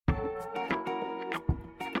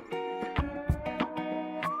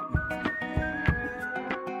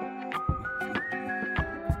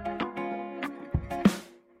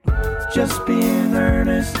Just being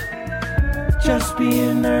earnest. Just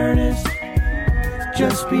being earnest.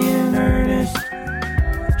 Just being earnest.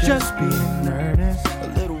 Just being earnest.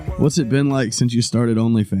 What's it been like since you started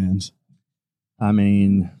OnlyFans? I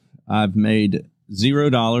mean, I've made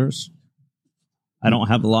 $0. I don't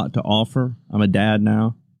have a lot to offer. I'm a dad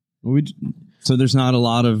now. So there's not a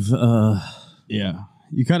lot of... Yeah.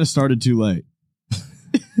 You kind of started too late.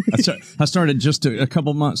 I started just a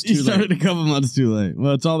couple months too late. You started a couple months too late.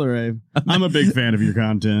 Well, it's all the rave. I'm a big fan of your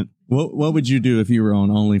content. What would you do if you were on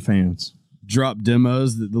OnlyFans? Drop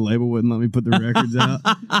demos that the label wouldn't let me put the records out.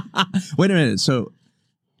 Wait a minute. So,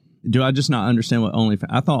 do I just not understand what OnlyFans?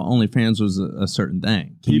 I thought OnlyFans was a certain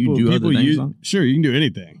thing. Can you do other things on? Sure, you can do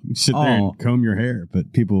anything. You can sit there and comb your hair,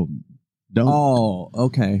 but people don't. Oh,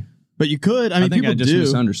 okay. But you could. I mean, think people I just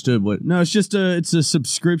misunderstood what. No, it's just it's a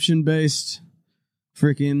subscription based.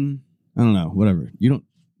 Freaking, I don't know. Whatever.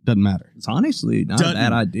 Doesn't matter. It's honestly not a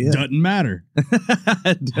bad idea. Doesn't matter.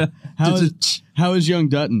 How is young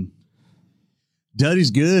Dutton? Duddy's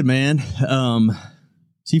good, man.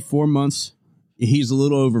 Is he 4 months? He's a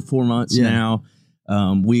little over 4 months now.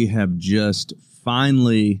 We have just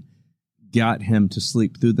finally got him to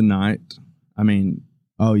sleep through the night. I mean,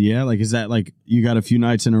 oh yeah, like is that like you got a few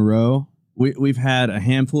nights in a row? We've had a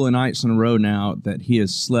handful of nights in a row now that he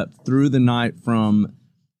has slept through the night from.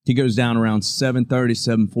 He goes down around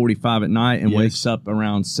 7:30, 7:45 at night and wakes up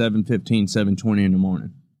around 7:15, 7:20 in the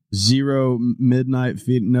morning. Zero midnight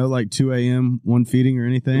feed, no like 2 a.m. one feeding or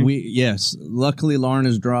anything? Yes. Luckily, Lauren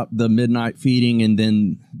has dropped the midnight feeding and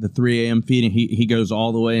then the 3 a.m. feeding. He goes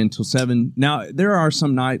all the way until 7. Now, there are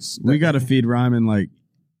some nights. We got to feed Ryman like,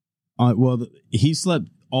 he slept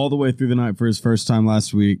all the way through the night for his first time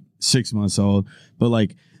last week, 6 months old. But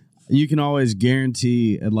like, you can always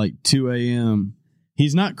guarantee at like 2 a.m.,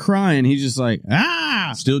 he's not crying. He's just like,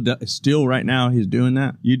 ah! Still right now, he's doing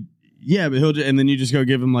that? Yeah, but and then you just go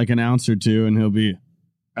give him like an ounce or two, and he'll be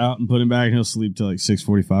out and put him back, and he'll sleep till like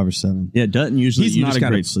 6:45 or 7. Yeah, Dutton usually. He's not a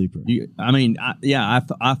great sleeper.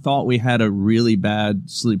 I thought we had a really bad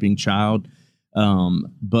sleeping child,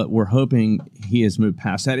 but we're hoping he has moved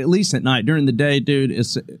past that. At least at night. During the day, dude,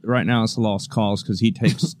 right now it's a lost cause because he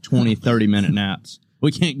takes 20, 30-minute naps.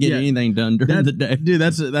 We can't get anything done during the day. Dude,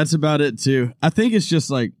 that's about it, too. I think it's just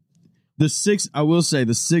like the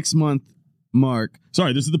 6-month mark.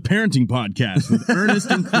 Sorry, this is the parenting podcast with Ernest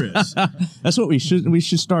and Chris. That's what we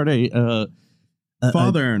should start a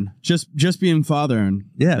father-ern. Just being father-ern.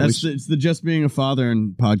 Yeah. It's the Just Being a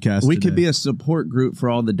Father-ern podcast. We could be a support group for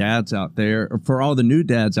all the dads out there, or for all the new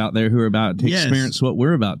dads out there who are about to experience what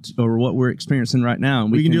we're about to, or what we're experiencing right now.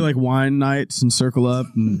 And we can do like wine nights and circle up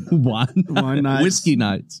and wine nights. Whiskey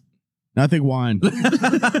nights. I think wine. Different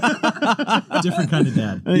kind of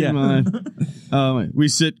dad. We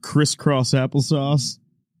sit crisscross applesauce.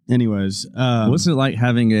 Anyways. What's it like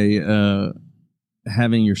having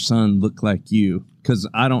having your son look like you? Because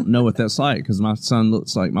I don't know what that's like, because my son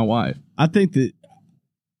looks like my wife. I think that,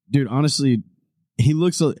 dude, honestly, he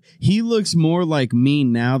looks more like me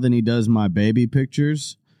now than he does my baby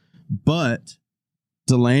pictures. But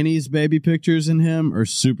Delaney's baby pictures in him are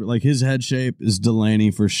super, like his head shape is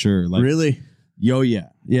Delaney for sure. Like, really? Yo, yeah.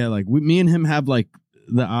 Yeah, like me and him have like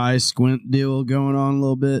the eye squint deal going on a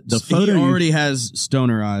little bit. He already has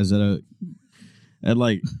stoner eyes at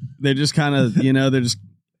like, they're just kind of, they're just.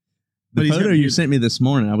 The photo you sent me this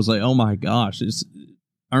morning, I was like, oh my gosh, it's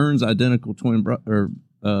Ern's identical twin brother.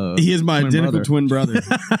 He is my identical twin brother.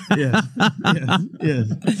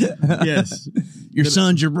 Yes. Your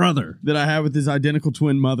son's your brother. That I have with his identical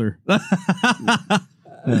twin mother.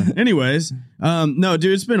 Anyways, no,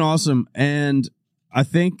 dude, it's been awesome. And I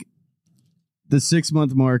think the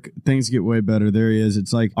 6-month mark, things get way better. There he is.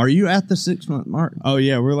 It's like, are you at the 6-month mark? Oh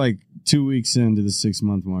yeah, we're like 2 weeks into the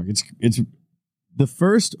 6-month mark. It's the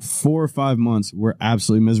first 4 or 5 months were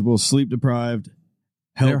absolutely miserable, sleep deprived.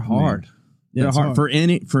 They're hard. Yeah, they're hard for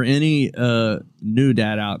any new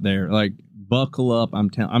dad out there. Like, buckle up.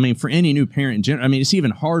 For any new parent in general. I mean, it's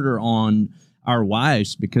even harder on our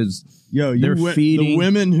wives because they're feeding the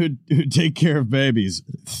women who take care of babies.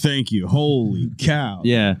 Thank you. Holy cow.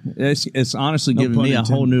 Yeah, it's honestly giving me a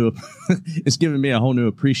whole new. It's giving me a whole new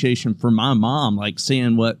appreciation for my mom. Like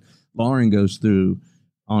seeing what Lauren goes through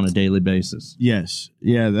on a daily basis. Yes.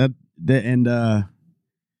 Yeah. That and I'm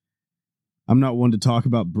not one to talk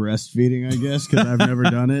about breastfeeding, I guess, because I've never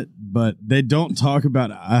done it. But they don't talk about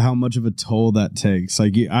how much of a toll that takes.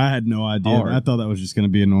 Like, I had no idea. I thought that was just going to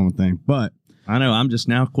be a normal thing. But I know. I'm just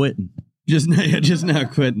now quitting. Just now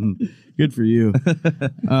quitting. Good for you.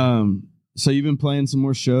 So you've been playing some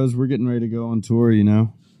more shows. We're getting ready to go on tour,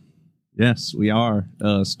 Yes, we are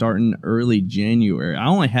starting early January. I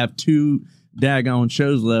only have 2 daggone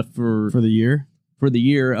shows left for the year. For the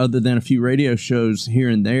year, other than a few radio shows here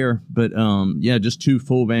and there, but just 2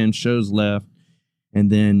 full band shows left,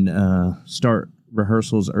 and then start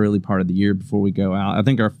rehearsals early part of the year before we go out. I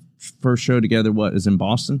think our first show together, is in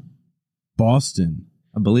Boston? Boston,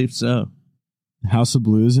 I believe so. House of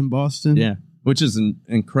Blues in Boston. Yeah, which is an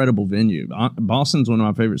incredible venue. Boston's one of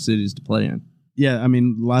my favorite cities to play in. Yeah, I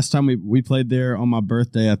mean, last time we played there on my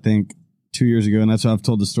birthday, I think 2 years ago, and that's why I've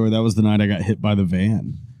told the story. That was the night I got hit by the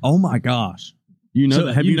van. Oh my gosh. You know, so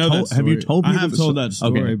have you told me? I have told that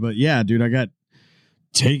story, okay. But yeah, dude, I got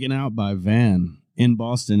taken out by a van in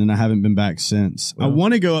Boston, and I haven't been back since. Well, I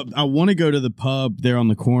want to go up. I want to go to the pub there on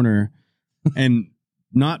the corner, and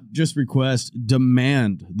not just request,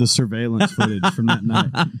 demand the surveillance footage from that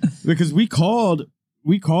night, because we called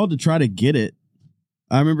to try to get it.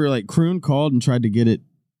 I remember like Kroon called and tried to get it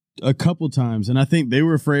a couple times, and I think they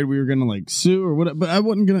were afraid we were gonna like sue or whatever. But I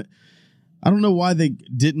wasn't gonna. I don't know why they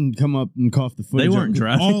didn't come up and cough the footage. They weren't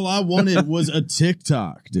driving. All I wanted was a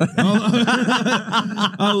TikTok, dude.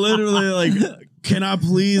 I literally like, can I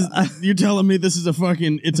please? You're telling me this is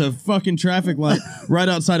it's a fucking traffic light right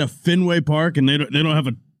outside of Fenway Park, and they don't have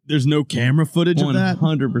there's no camera footage of that?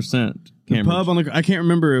 100% The pub I can't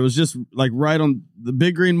remember. It was just like right on the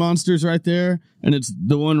Big Green Monsters right there, and it's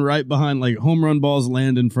the one right behind, like home run balls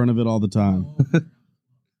land in front of it all the time.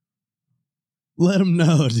 Let them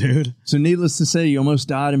know, dude. So needless to say, you almost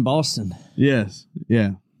died in Boston. Yes.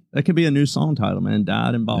 Yeah. That could be a new song title, man.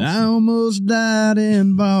 Died in Boston. I almost died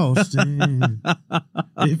in Boston.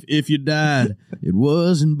 if you died, it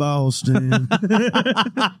was in Boston.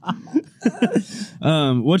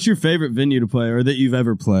 What's your favorite venue to play, or that you've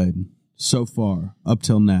ever played so far up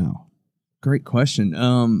till now? Great question.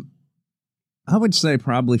 I would say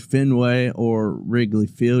probably Fenway or Wrigley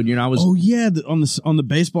Field. You know, I was. Oh yeah, on the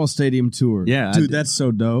baseball stadium tour. Yeah, dude, that's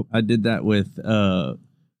so dope. I did that with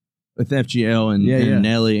FGL and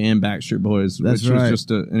Nelly and Backstreet Boys, that's which right. was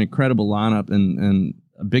just an incredible lineup and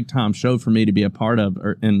a big time show for me to be a part of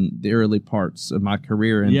in the early parts of my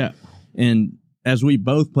career. And, and as we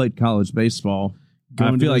both played college baseball,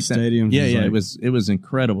 going I to feel like stadiums. It was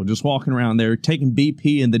incredible. Just walking around there, taking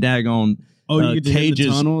BP in the daggone. You get cages.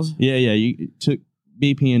 in the tunnels? Yeah. You took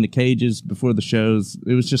BP into cages before the shows.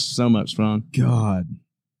 It was just so much fun. God.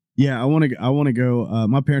 Yeah, I want to go.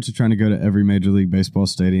 My parents are trying to go to every Major League Baseball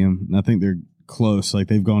stadium, and I think they're close. Like,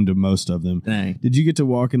 they've gone to most of them. Dang. Did you get to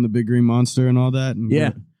walk in the Big Green Monster and all that?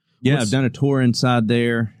 I've done a tour inside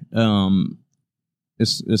there.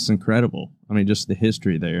 It's incredible. I mean, just the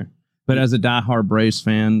history there. But as a diehard Braves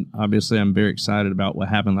fan, obviously, I'm very excited about what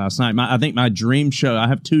happened last night. I think my dream show, I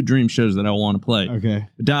have 2 dream shows that I want to play. Okay.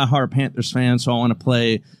 A diehard Panthers fan, so I want to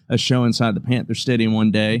play a show inside the Panther Stadium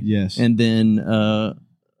one day. Yes. And then a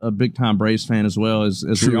big-time Braves fan as well. As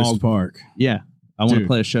we all Park. Yeah. I want to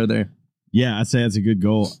play a show there. Yeah, I'd say that's a good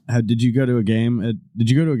goal. Did you go to a game? Did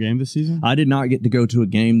you go to a game this season? I did not get to go to a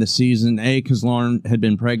game this season. Because Lauren had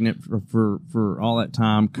been pregnant for all that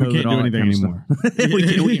time. COVID, we can't do anything anymore.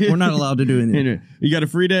 We're not allowed to do anything. You got a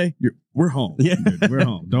free day? We're home. Yeah, dude, we're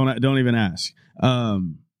home. Don't even ask.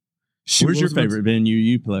 Where's your favorite venue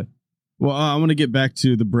you play? Well, I want to get back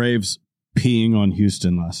to the Braves peeing on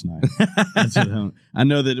Houston last night. That's what I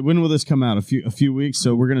know that. When will this come out? A few weeks.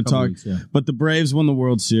 So we're going to talk. Weeks, yeah. But the Braves won the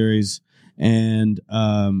World Series. And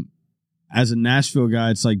as a Nashville guy,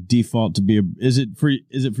 it's like default to be is it for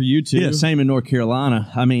you too? Yeah, same in North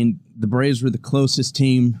Carolina. I mean, the Braves were the closest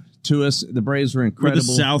team to us. The Braves were incredible. We're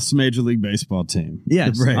the South's Major League Baseball team.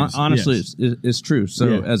 Yes, the Braves. honestly, yes. It's true.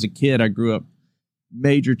 So as a kid, I grew up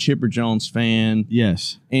major Chipper Jones fan.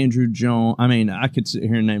 Yes, Andrew Jones. I mean, I could sit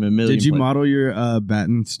here and name a million. Did you model your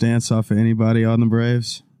batting stance off of anybody on the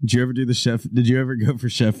Braves? Did you ever do Did you ever go for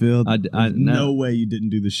Sheffield? No way you didn't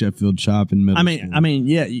do the Sheffield chop in middle school. I mean,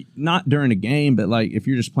 yeah, not during a game, but like if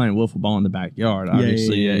you're just playing wiffle ball in the backyard,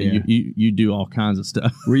 obviously, you do all kinds of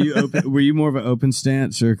stuff. Were you open? Were you more of an open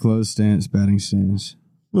stance or a closed stance batting stance?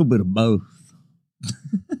 A little bit of both.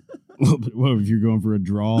 What if you're going for a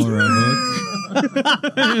draw or a hook?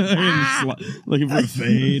 Looking for a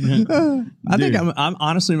fade. I think I'm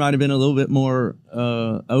honestly might have been a little bit more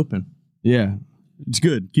open. Yeah. It's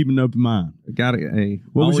good. Keep an open mind. Got it.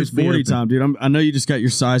 What was your 40 time, dude? I know you just got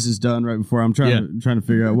your sizes done right before. I'm trying to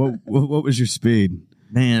figure out what was your speed.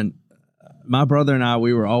 Man, my brother and I,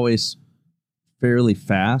 we were always fairly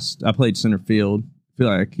fast. I played center field. I feel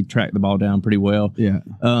like I could track the ball down pretty well. Yeah.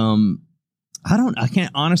 I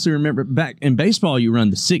can't honestly remember. Back in baseball, you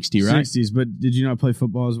run the 60, right? 60s, but did you not play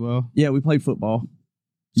football as well? Yeah, we played football.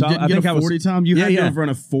 So you didn't get a 40 time? You had to have run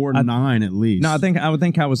a 4.9 at least. No, I would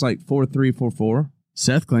think I was like 4.3, 4.4.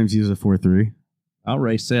 Seth claims he was a 4.3. I'll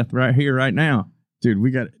race Seth right here, right now. Dude,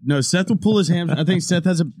 Seth will pull his hamstring. I think Seth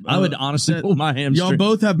has a... I would honestly pull my hamstring. Y'all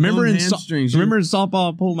both have hamstrings. Remember in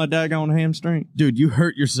softball, I pulled my daggone hamstring? Dude, you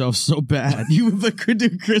hurt yourself so bad.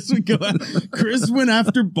 Chris would go out. Chris went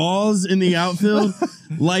after balls in the outfield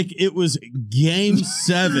like it was Game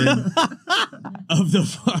 7 of the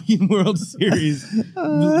fucking World Series.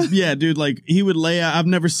 Yeah, dude, like he would lay out. I've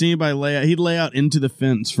never seen anybody lay out. He'd lay out into the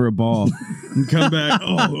fence for a ball and come back.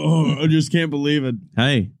 I just can't believe it.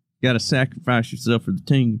 Hey. Got to sacrifice yourself for the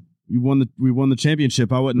team. We won the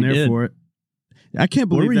championship. I wasn't there for it. I can't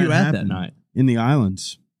believe Where were you at that night? In the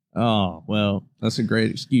islands. Oh, well, that's a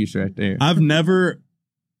great excuse right there. I've never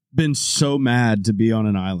been so mad to be on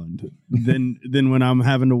an island than when I'm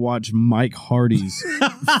having to watch Mike Hardy's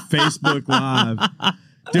Facebook Live.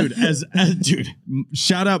 Dude, dude,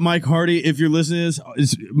 shout out Mike Hardy if you're listening to this.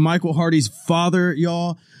 It's Michael Hardy's father,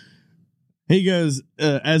 y'all. He goes,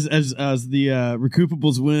 as the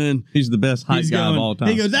Recoupables win. He's the best hype guy of all time.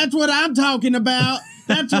 He goes, that's what I'm talking about.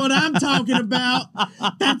 That's what I'm talking about.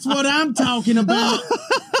 That's what I'm talking about.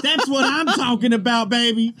 That's what I'm talking about,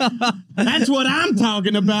 baby. That's what I'm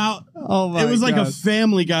talking about. Oh my God. It was like a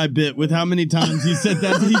Family Guy bit with how many times he said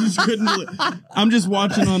that. He just couldn't. I'm just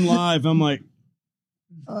watching on live. I'm like,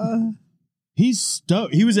 he's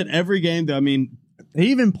stoked. He was at every game, though. I mean,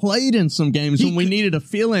 he even played in some games when we needed a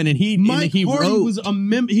fill-in, and he Hardy wrote. Was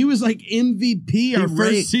he was like MVP our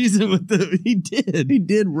first season with the. He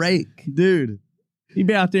did rake, dude. He'd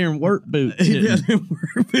be out there in work boots. He'd be out there in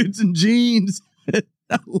work boots and jeans.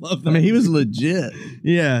 I love that. I mean, he was legit.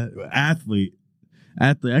 Yeah, athlete.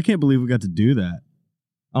 I can't believe we got to do that.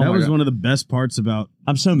 That was one of the best parts about.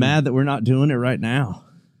 I'm so mad that we're not doing it right now.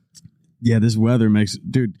 Yeah, this weather makes,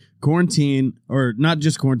 dude, quarantine, or not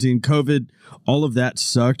just quarantine, COVID, all of that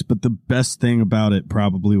sucked, but the best thing about it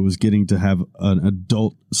probably was getting to have an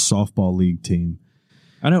adult softball league team.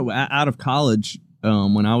 I know, out of college,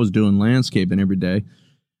 when I was doing landscaping every day,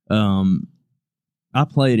 I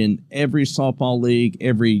played in every softball league,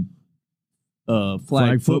 every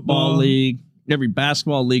flag football league, every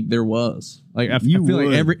basketball league there was. Like I feel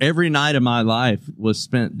like every night of my life was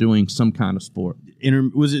spent doing some kind of sport.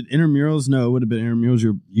 Was it intramurals? No, it would have been intramurals.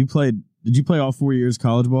 You played. Did you play all 4 years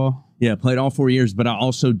college ball? Yeah, played all 4 years, but I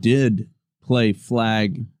also did play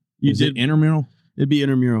flag. Is it intramural? It'd be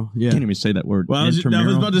intramural. Yeah, can't even say that word. Well, I was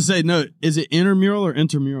about to say no. Is it intramural or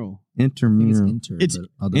intramural? Intramural. It's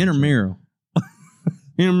intramural.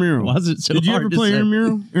 Intramural. Why is it so Did you hard ever play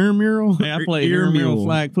intramural? Intramural? Yeah, I played intramural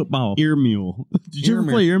flag football. Intramural. Did you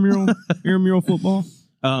ever play intramural? Intramural football?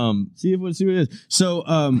 See what it is. So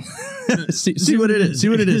see what it is. See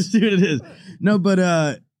what it is. See what it is. No,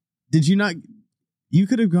 but did you not? You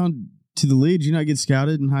could have gone to the league. Did you not get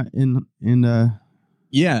scouted in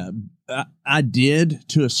Yeah, I did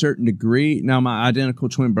to a certain degree. Now my identical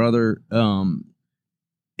twin brother,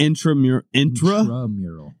 intramural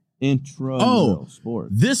sport.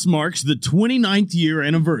 This marks the 29th year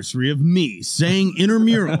anniversary of me saying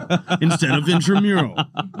intramural instead of intramural.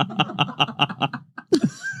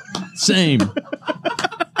 Same.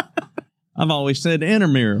 I've always said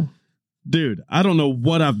intramural. Dude, I don't know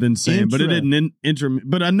what I've been saying, but it didn't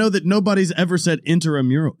but I know that nobody's ever said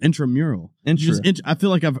intramural. I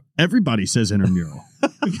feel like everybody says intramural.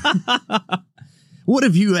 What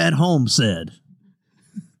have you at home said?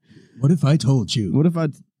 What if I told you? What if I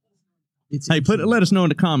let us know in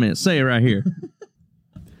the comments. Say it right here.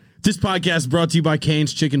 This podcast brought to you by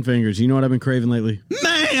Cane's Chicken Fingers. You know what I've been craving lately?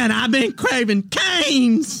 Man, I've been craving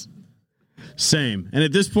Cane's. Same. And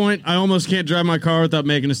at this point, I almost can't drive my car without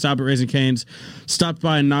making a stop at Raising Cane's. Stopped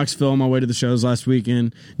by in Knoxville on my way to the shows last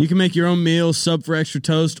weekend. You can make your own meal, sub for extra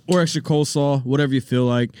toast or extra coleslaw, whatever you feel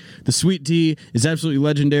like. The sweet tea is absolutely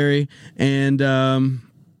legendary. And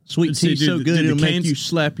sweet tea so good it'll make you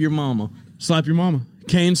slap your mama. Slap your mama.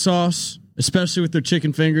 Cane sauce, especially with their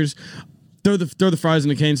chicken fingers. Throw the fries in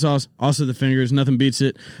the cane sauce, also the fingers. Nothing beats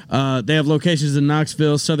it. They have locations in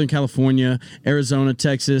Knoxville, Southern California, Arizona,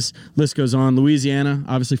 Texas. List goes on. Louisiana,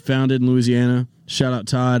 obviously founded in Louisiana. Shout out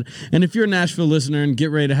Todd. And if you're a Nashville listener, and get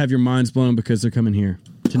ready to have your minds blown because they're coming here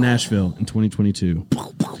to Nashville in 2022.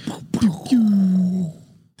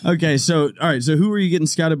 Okay, so all right, so who were you getting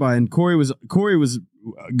scouted by? And Corey was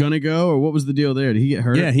gonna go, or what was the deal there? Did he get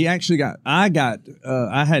hurt? Yeah, he actually I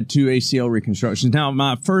had 2 ACL reconstructions. Now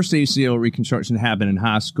my first ACL reconstruction happened in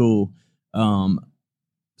high school,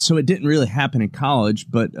 so it didn't really happen in college,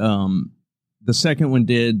 but the second one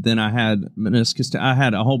did. Then I had meniscus. I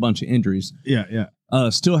had a whole bunch of injuries. Yeah.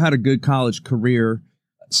 Still had a good college career.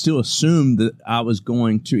 still assumed that I was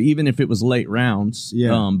going to, even if it was late rounds.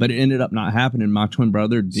 Yeah. But it ended up not happening. My twin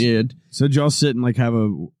brother did. So did y'all sit and like have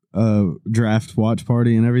a draft watch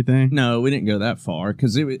party and everything? No, we didn't go that far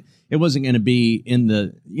because it wasn't going to be in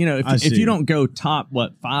the, if you don't go top,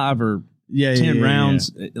 5 or 10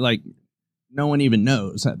 rounds, like no one even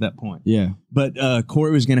knows at that point. Yeah. But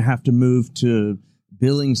Corey was going to have to move to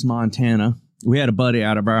Billings, Montana. We had a buddy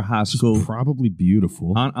out of our high school. Probably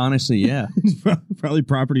beautiful. Honestly, yeah. Probably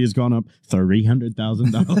property has gone up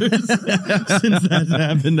 $300,000 since that's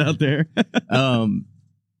happened out there.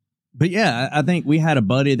 But yeah, I think we had a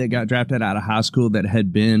buddy that got drafted out of high school that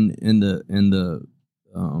had been in the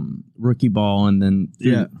rookie ball and then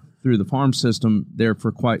through the farm system there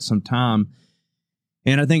for quite some time.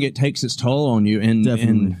 And I think it takes its toll on you.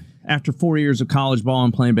 And after 4 years of college ball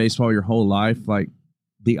and playing baseball your whole life, like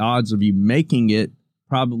the odds of you making it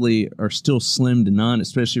probably are still slim to none,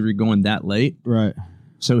 especially if you're going that late. Right.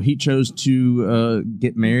 So he chose to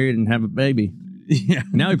get married and have a baby. Yeah.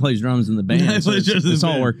 Now he plays drums in the band. So it's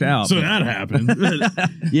all worked out. So that happened.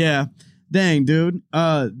 Yeah. Dang, dude.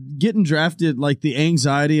 Getting drafted, like the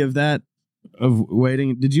anxiety of that, of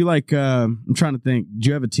waiting. Did you like, I'm trying to think, did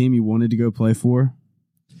you have a team you wanted to go play for?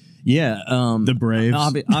 Yeah. The Braves.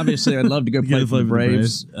 Obviously, I'd love to go play for the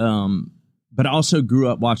Braves. But I also grew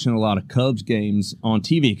up watching a lot of Cubs games on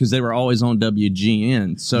TV because they were always on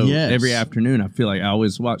WGN. So every afternoon, I feel like I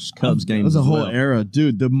always watched Cubs games. It was a whole era,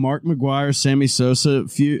 dude. The Mark McGwire, Sammy Sosa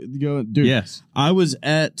dude. Yes, I was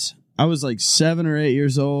like 7 or 8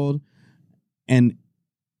 years old, and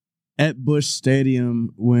at Busch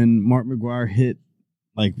Stadium when Mark McGwire hit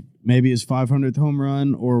like maybe his 500th home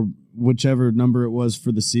run or whichever number it was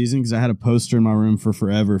for the season, because I had a poster in my room for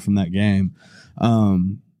forever from that game.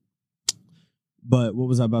 But what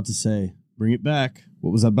was I about to say? Bring it back. What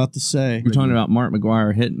was I about to say? We're talking about Mark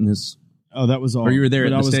McGwire hitting his. Oh, that was all. Or you were there at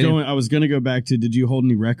the stadium? I was going to go back to, did you hold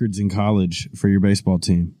any records in college for your baseball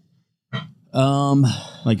team?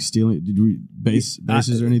 Like stealing, did you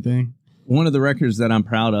bases or anything? One of the records that I'm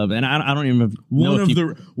proud of, and I don't even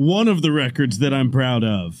know one of the records that I'm proud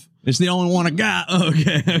of. It's the only one I got.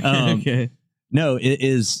 Okay. No, it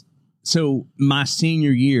is. So my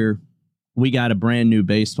senior year, we got a brand new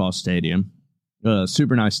baseball stadium.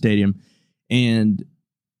 Super nice stadium, and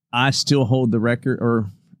I still hold the record, or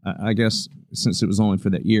I guess since it was only for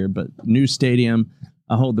that year, but new stadium,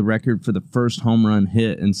 I hold the record for the first home run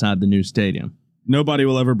hit inside the new stadium. Nobody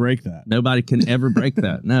will ever break that. Nobody can ever break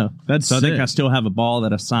that. No. That's so sick. I think I still have a ball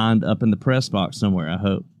that I signed up in the press box somewhere, I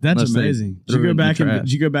hope. That's amazing. Did you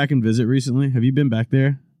go back and visit recently? Have you been back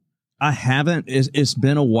there? I haven't. It's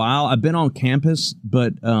been a while. I've been on campus,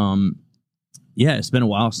 but yeah, it's been a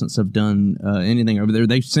while since I've done anything over there.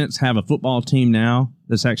 They since have a football team now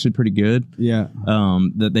that's actually pretty good. Yeah.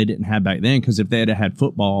 That they didn't have back then, because if they had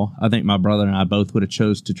football, I think my brother and I both would have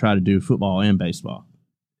chose to try to do football and baseball.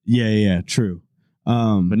 Yeah, true.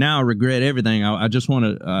 But now I regret everything. I just want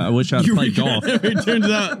to. I wish I'd played golf.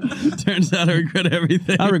 Turns out I regret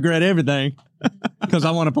everything. I regret everything because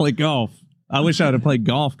I want to play golf. I wish I would have played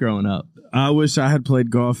golf growing up. I wish I had played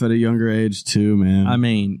golf at a younger age too, man. I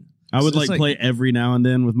mean, I would play every now and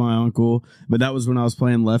then with my uncle, but that was when I was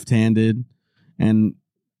playing left-handed, and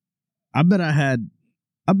I bet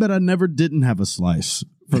I never didn't have a slice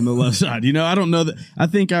from the left side. You know, I don't know that. I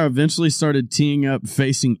think I eventually started teeing up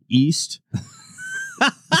facing east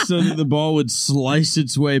so that the ball would slice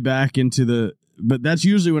its way back into the. But that's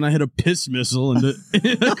usually when I hit a piss missile and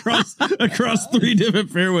across 3 different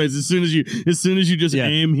fairways. As soon as you just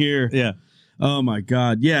aim here. Yeah. Oh my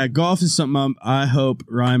God. Yeah. Golf is something I hope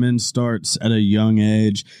Ryman starts at a young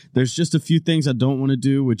age. There's just a few things I don't want to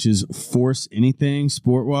do, which is force anything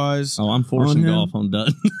sport wise. Oh, I'm forcing golf on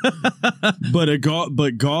Dutton.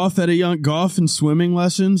 but golf at a young, golf and swimming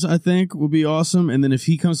lessons, I think will be awesome. And then if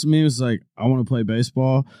he comes to me and is like, I want to play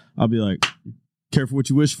baseball, I'll be like, careful what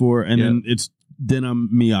you wish for. And then I'm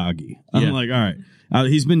Miyagi. I'm like, all right.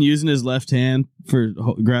 He's been using his left hand for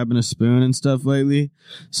grabbing a spoon and stuff lately.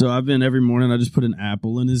 So I've been every morning, I just put an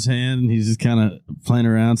apple in his hand and he's just kind of playing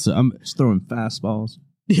around. So I'm just throwing fastballs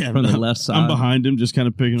from the left side. I'm behind him, just kind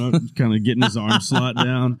of picking up, kind of getting his arm slot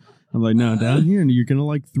down. I'm like, no, down here, and you're going to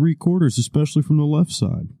like 3/4, especially from the left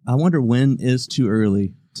side. I wonder when is too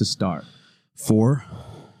early to start. 4.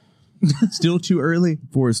 Still too early?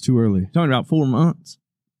 4 is too early. Talking about 4 months.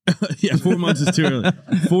 Yeah, 4 months is too early.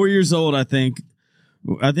 4 years old, I think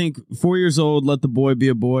 4 years old, let the boy be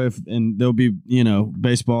a boy, and there'll be,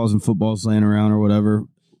 baseballs and footballs laying around or whatever.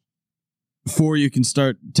 4, you can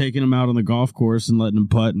start taking them out on the golf course and letting them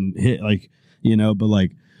putt and hit, but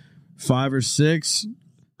 5 or 6,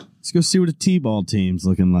 Let's go see what a T-ball team's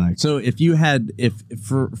looking like. So if you had,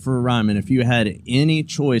 for Ryman, if you had any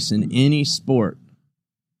choice in any sport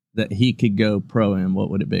that he could go pro in,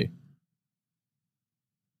 what would it be?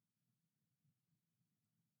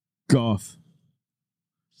 Golf.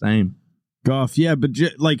 Same. Golf, yeah, but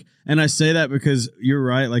like, and I say that because you're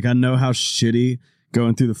right. Like, I know how shitty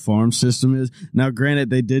going through the farm system is. Now,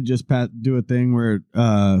 granted, they did just do a thing where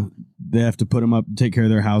they have to put them up, take care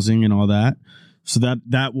of their housing and all that. So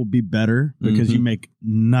that will be better because you make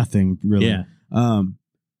nothing really. Yeah.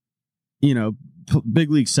 You know, big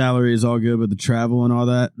league salary is all good, but the travel and all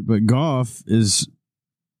that. But golf is,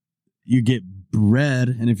 you get bread,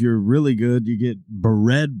 and if you're really good, you get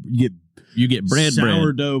bread. You get bread,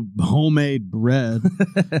 sourdough, homemade bread,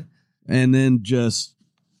 and then it's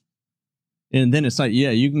like, yeah,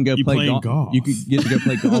 you can go play golf. You could get to go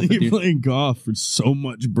play golf. You're playing golf for so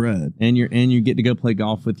much bread, and you get to go play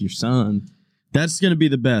golf with your son. That's gonna be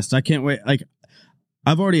the best. I can't wait. Like,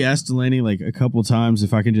 I've already asked Delaney like a couple times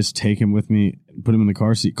if I can just take him with me, put him in the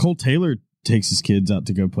car seat. Cole Taylor takes his kids out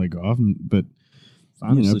to go play golf, but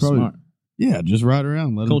honestly, probably smart. Yeah, just ride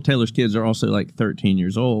around. Cole Taylor's kids are also like 13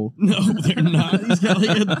 years old. No, they're not. He's got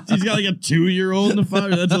like a 2-year-old and a 5.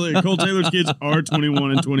 That's like Cole Taylor's kids are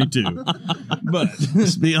 21 and 22. But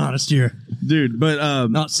let's be honest here, dude. But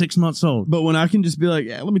not 6 months old. But when I can just be like,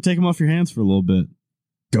 yeah, let me take him off your hands for a little bit.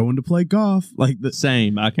 Going to play golf, like the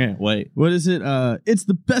same. I can't wait. What is it? It's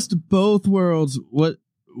the best of both worlds. What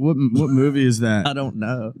movie is that? I don't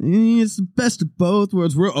know. It's the best of both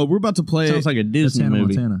worlds. We're about to play. Sounds like a Disney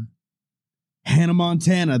movie. Hannah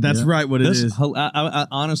Montana. That's right. What it is. I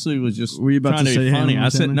honestly was just Were you about trying to to be say funny. Hannah I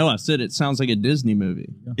said Montana? no. I said it sounds like a Disney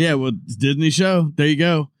movie. Yeah, well, it's Disney show. There you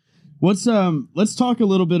go. What's let's talk a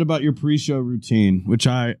little bit about your pre-show routine, which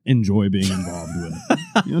I enjoy being involved with.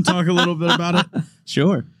 You want to talk a little bit about it?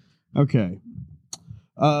 Sure. Okay.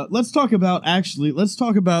 Let's go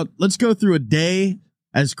through a day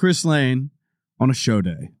as Chris Lane on a show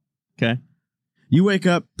day. Okay. You wake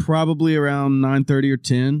up probably around 9:30 or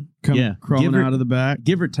 10, crawling out of the back.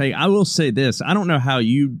 Give or take. I will say this. I don't know how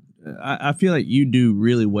you I feel like you do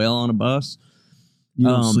really well on a bus. You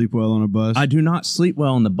don't sleep well on a bus? I do not sleep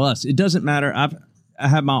well on the bus. It doesn't matter. I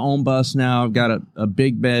have my own bus now. I've got a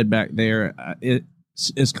big bed back there.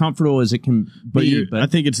 It's as comfortable as it can be. But I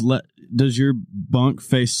think it's does your bunk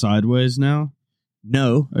face sideways now?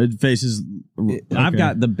 No. It faces... I've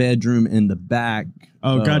got the bedroom in the back.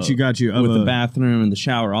 Oh, got you. With the bathroom and the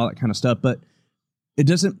shower, all that kind of stuff. But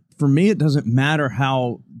for me, it doesn't matter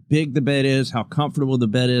how big the bed is, how comfortable the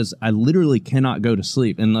bed is. I literally cannot go to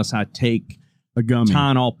sleep unless I take a gummy,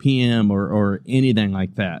 Tylenol PM or anything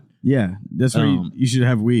like that. Yeah, that's why you should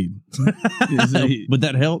have weed. Would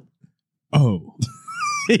that help? Oh.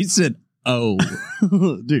 He said, oh.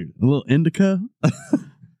 Dude, a little indica?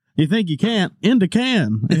 You think you can't?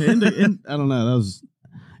 Indican. I don't know. That was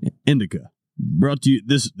indica. Brought to you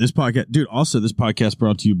this podcast. Dude, also this podcast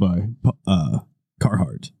brought to you by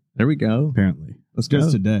Carhartt. There we go. Apparently. Let's go.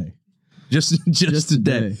 Just today. Just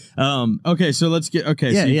today. Okay, so let's get so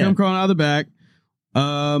you come crawling out of the back.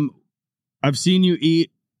 I've seen you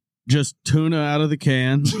eat just tuna out of the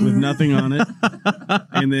can with nothing on it,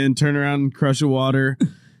 and then turn around and crush a water.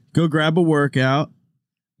 Go grab a workout.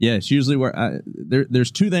 Yeah, it's usually where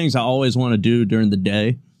there's two things I always want to do during the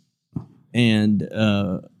day, and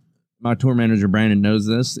my tour manager Brandon knows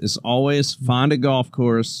this. It's always find a golf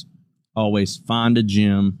course, always find a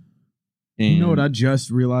gym. And you know what I just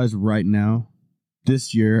realized right now?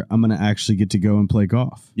 This year, I'm going to actually get to go and play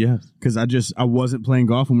golf. Yeah. Because I wasn't playing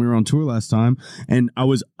golf when we were on tour last time, and I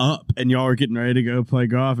was up, and y'all were getting ready to go play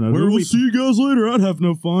golf. And I was like, we'll see you guys later. I'd have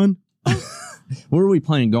no fun. Where are we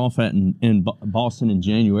playing golf at in Boston in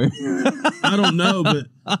January? I don't know,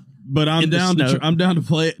 but I'm down to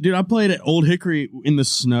play. Dude, I played at Old Hickory in the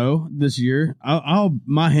snow this year. I'll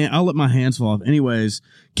let my hands fall off. Anyways,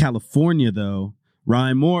 California though.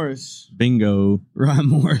 Ryan Morris. Bingo. Ryan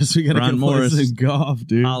Morris. We got to play some golf,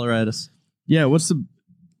 dude. Holler at us. Yeah, what's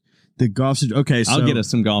the golf? Okay, so I'll get us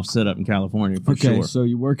some golf set up in California for sure. Okay, so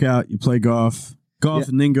you work out, you play golf,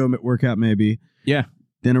 and then go work out maybe. Yeah.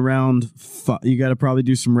 Then around 5, you got to probably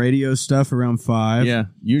do some radio stuff around 5. Yeah,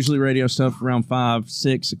 usually radio stuff around 5,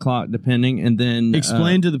 6 o'clock, depending. And then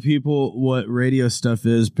explain to the people what radio stuff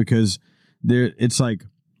is, because it's like,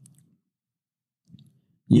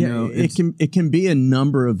 it can be a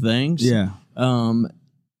number of things. Yeah.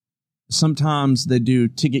 Sometimes they do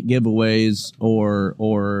ticket giveaways or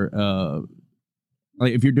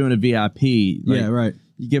like if you're doing a VIP. Yeah, right.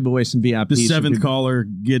 You give away some VIPs. The 7th caller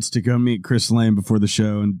gets to come meet Chris Lane before the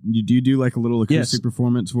show, and you do like a little acoustic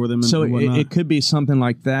performance for them. And so whatnot? It could be something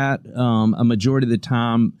like that. A majority of the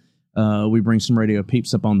time, We bring some radio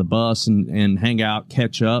peeps up on the bus and hang out,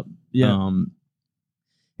 catch up. Yeah.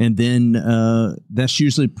 And then that's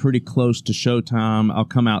usually pretty close to showtime. I'll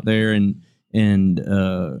come out there and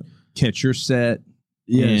catch your set.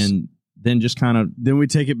 Yes. And then just kind of Then we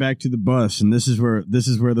take it back to the bus, and this is where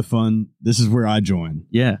I join.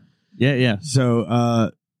 yeah.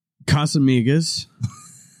 So Casamigas.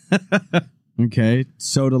 Okay.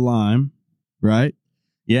 Soda lime, right?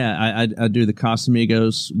 Yeah, I do the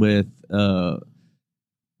Casamigos with a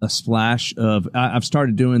splash of. I've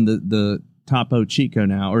started doing the Topo Chico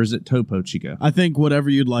now, or is it Topo Chico? I think whatever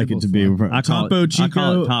you'd like it to be. I call it Topo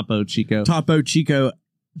Chico. Topo Chico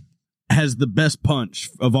has the best punch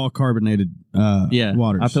of all carbonated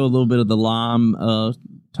waters. I throw a little bit of the lime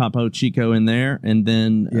Topo Chico in there, and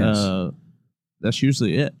then that's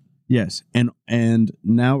usually it. Yes, and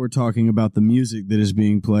now we're talking about the music that is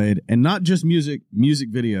being played, and not just music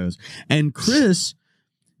videos. And Chris,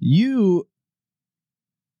 you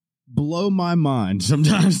blow my mind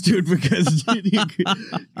sometimes, dude, because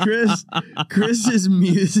Chris's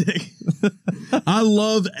music. I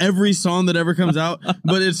love every song that ever comes out,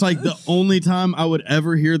 but it's like the only time I would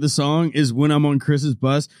ever hear the song is when I'm on Chris's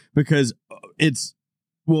bus, because it's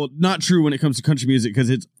not true when it comes to country music, because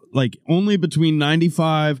it's like only between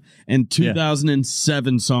 95 and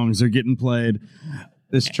 2007 songs are getting played.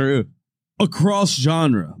 It's true. Across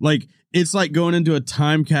genre. Like, it's like going into a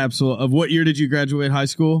time capsule of what year did you graduate high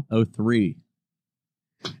school? 03.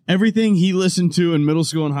 Everything he listened to in middle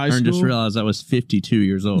school and high school. Just realized I was 52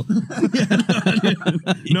 years old. No,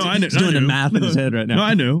 I knew. He's doing the math in his head right now. No,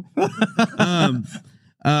 I knew.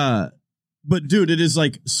 But dude, it is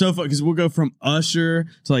like so fun, because we'll go from Usher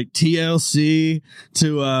to like TLC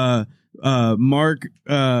to Mark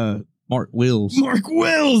Wills. Mark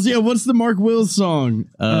Wills. Yeah, what's the Mark Wills song?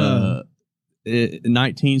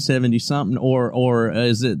 1970 something, or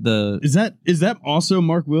is it the Is that also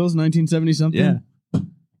Mark Wills 1970 something? Yeah.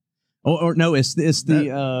 Or no, it's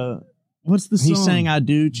the what's the song? He sang "I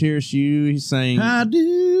Do Cherish You." He's saying "I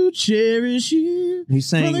Do Cherish You." He's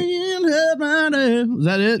saying Is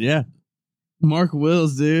that it? Yeah. Mark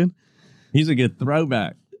Wills, dude. He's a good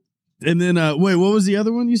throwback. And then, wait, what was the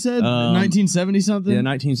other one you said? 1970 something? Yeah,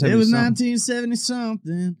 1970 It was something. 1970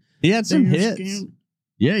 something. He had some hits.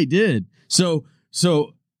 Yeah, he did. So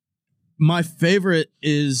my favorite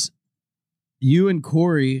is you and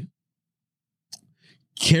Corey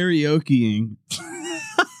karaokeing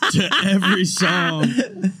to every song,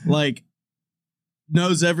 like,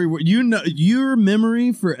 knows every word. You know, your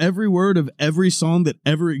memory for every word of every song that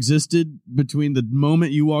ever existed between the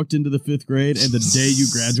moment you walked into the 5th grade and the day you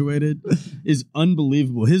graduated is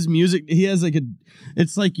unbelievable. His music, he has like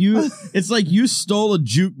it's like you stole a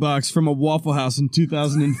jukebox from a Waffle House in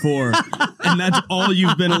 2004 and that's all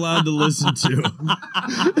you've been allowed to listen to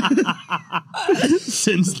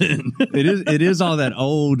since then. It is all that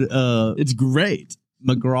old it's great.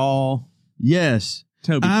 McGraw. Yes.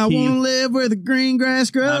 Toby I Keith. want to live where the green grass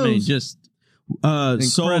grows. I mean, just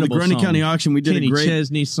Soul, the Grundy song. County Auction. We did Kenny a great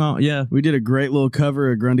Chesney song. Yeah. We did a great little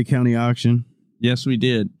cover of Grundy County Auction. Yes, we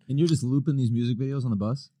did. And you're just looping these music videos on the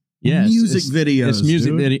bus? Yes, Music videos. It's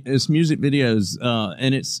music dude. It's music videos,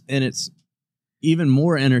 and it's even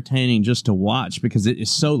more entertaining just to watch because it is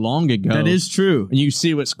so long ago. That is true. And you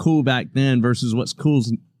see what's cool back then versus what's cool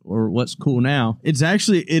now.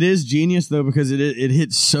 It is genius though, because it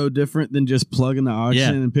hits so different than just plugging the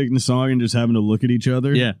auction and picking the song and just having to look at each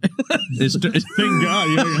other. Yeah, it's thank God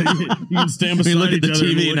you can stand beside look at each the other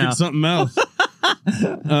TV and look now. at something else.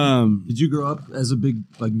 Did you grow up as a big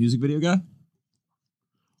like music video guy?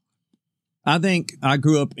 I think I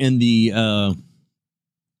grew up in the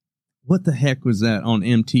what the heck was that on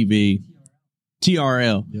MTV?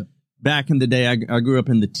 TRL. Yep. Back in the day, I grew up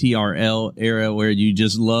in the TRL era where you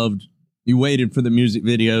just you waited for the music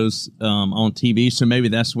videos on TV. So maybe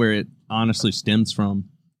that's where it honestly stems from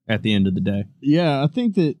at the end of the day. Yeah, I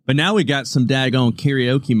think that But now we got some daggone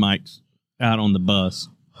karaoke mics out on the bus.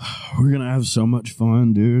 we're gonna have so much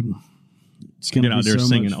fun, dude. It's gonna Get out be there so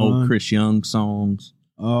singing much fun. old Chris Young songs.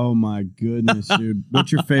 Oh my goodness, dude!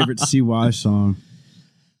 What's your favorite CY song?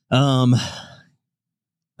 I'm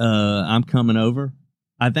coming over.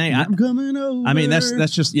 I think I'm coming over. I mean that's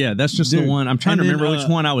just Dude, the one. I'm trying to and then, remember which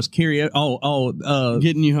one I was karaoke.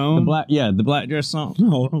 Getting You Home. the black dress song.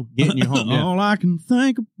 No. Getting You Home. Yeah. All I can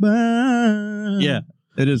think about. Yeah,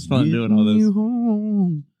 it is fun doing all Getting You this.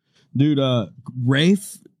 Home. Dude,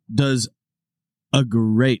 Rafe does a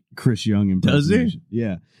great Chris Young Does he? impersonation.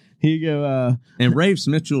 Yeah. He go And Rafe's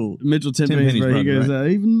Mitchell. Mitchell Tim Penny's Penny's brother. He brother,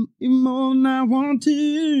 goes even more than I want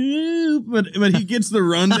to, but he gets the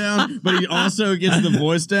rundown, but he also gets the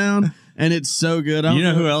voice down, and it's so good. You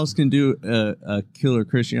know who else can do a killer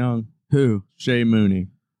Chris Young? Who? Shay Mooney.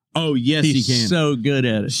 Oh yes, He's he can. so good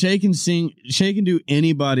at it. Shay can sing. Shay can do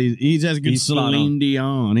anybody. He's as good as Celine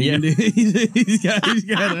Dion. He can do, he's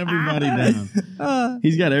got everybody down.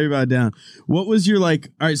 He's got everybody down. What was your like?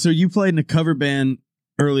 All right, so you played in a cover band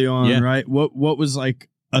early on, right? What was like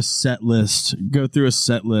a set list? Go through a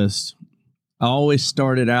set list. I always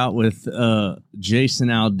started out with Jason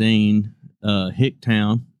Aldean,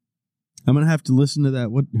 Hicktown. I'm gonna have to listen to that.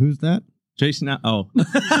 Who's that? Jason. Oh,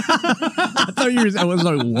 I thought you were. I was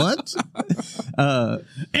like, what?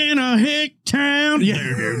 In a hick town.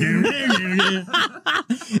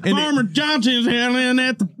 Farmer Johnson's hailing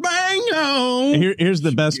at the bango. Here's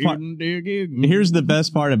the best part. Here's the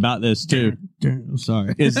best part about this too.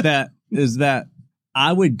 Sorry. Is that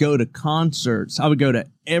I would go to concerts. I would go to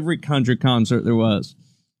every country concert there was,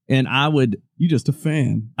 and I would. You just a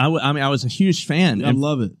fan. I was a huge fan. I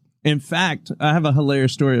love it. In fact, I have a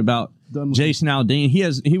hilarious story about Jason Aldean.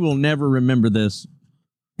 He will never remember this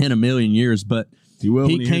in a million years, but he will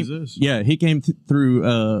when he hears this. Yeah, he came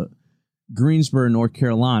through Greensboro, North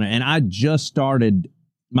Carolina, and I just started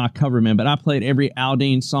my cover band, but I played every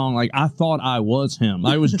Aldean song like I thought I was him.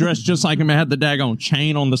 I was dressed just like him. I had the daggone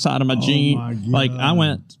chain on the side of my jean. My God. Like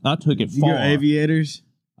I took it far. You got aviators?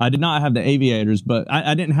 I did not have the aviators, but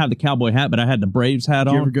I didn't have the cowboy hat, but I had the Braves hat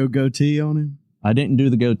on. Did you ever go goatee on him? I didn't do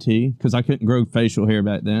the goatee because I couldn't grow facial hair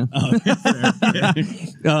back then.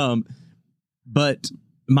 But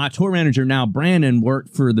my tour manager now, Brandon,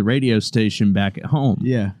 worked for the radio station back at home.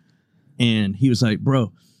 Yeah. And he was like,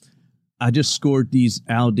 bro, I just scored these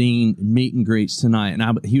Aldean meet and greets tonight.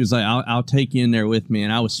 And he was like, I'll take you in there with me.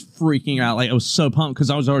 And I was freaking out. Like, I was so pumped because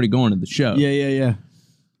I was already going to the show. Yeah.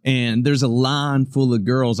 And there's a line full of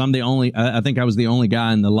girls. I think I was the only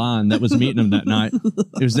guy in the line that was meeting them that night.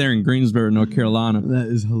 It was there in Greensboro, North Carolina. That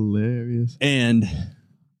is hilarious. And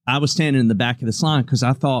I was standing in the back of this line because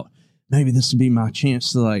I thought maybe this would be my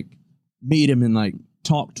chance to like meet him and like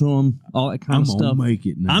talk to him, all that kind of stuff. I'm gonna make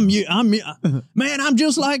it now. I'm you. Man, I'm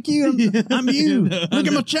just like you. I'm you. Look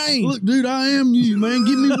at my chain. Look, dude, I am you, man.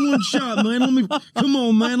 Give me one shot, man. Come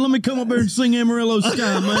on, man. Let me come up there and sing Amarillo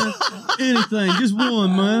Sky, man. Anything, just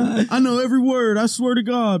one, man. I know every word. I swear to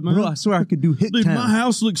God, man. Bro, I swear I could do Hicktown. Dude, my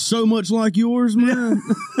house looks so much like yours, man.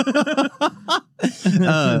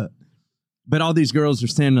 But all these girls are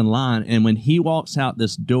standing in line, and when he walks out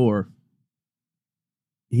this door,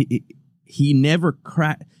 he never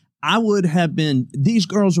cracked. I would have been. These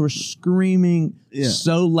girls were screaming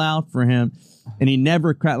so loud for him, and he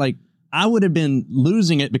never cracked. Like I would have been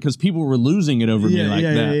losing it because people were losing it over me like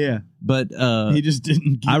that. Yeah. But he just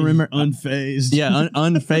didn't. I remember unfazed. Yeah,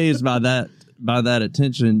 unfazed by that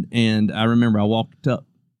attention. And I remember I walked up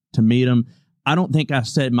to meet him. I don't think I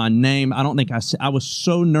said my name. I was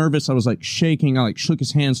so nervous. I was like shaking. I like shook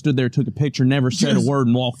his hand, stood there, took a picture, never said a word,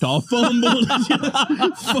 and walked off. Fumbled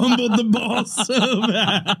the ball so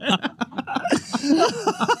bad.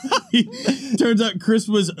 Turns out Chris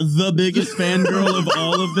was the biggest fangirl of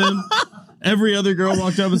all of them. Every other girl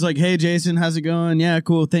walked up and was like, "Hey, Jason, how's it going? Yeah,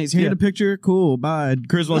 cool. Thanks. Here, the picture. Cool. Bye."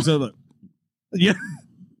 Chris walks up like, "Yeah."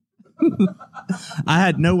 I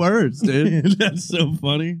had no words, dude. That's so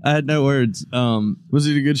funny. I had no words. Was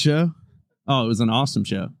it a good show? Oh, it was an awesome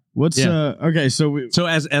show. What's okay? So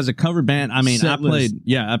as a cover band, I mean, I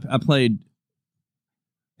played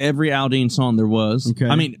every Aldean song there was. Okay.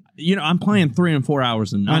 I mean, I'm playing 3 and 4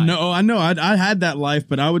 hours a night. I know. I had that life,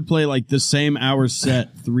 but I would play like the same hour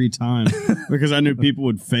set 3 times because I knew people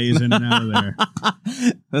would phase in and out of there.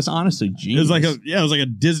 That's honestly genius. It was like a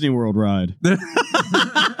Disney World ride.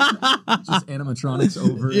 Just animatronics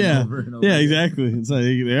over and over and over. Yeah, exactly. It's like,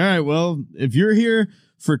 all right, well, if you're here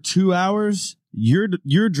for 2 hours,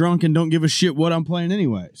 you're drunk and don't give a shit what I'm playing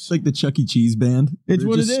anyways. It's like the Chuck E. Cheese band. It's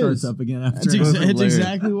what it is. Starts up again after. It's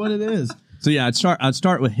exactly what it is. So yeah, I'd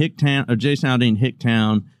start with Hicktown or Jason Aldean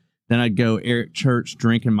Hicktown. Then I'd go Eric Church,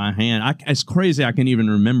 Drink in My Hand. It's crazy I can even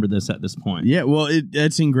remember this at this point. Yeah, well,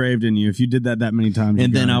 it's engraved in you if you did that many times.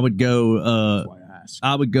 And then I would go.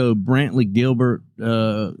 I would go Brantley Gilbert.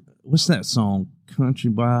 What's that song?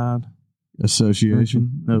 Countrywide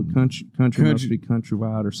Association. Country must be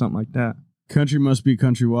countrywide or something like that. Country must be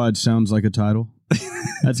countrywide sounds like a title.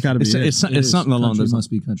 That's got to be It's something along those. Must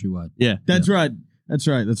be countrywide. Yeah, that's right. That's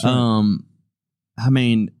right. I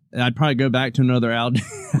mean, I'd probably go back to another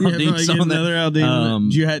Aldean song. Another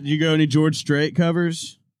Aldean. Did you go any George Strait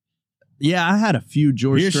covers? Yeah, I had a few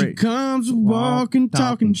George Strait. Here she comes walking,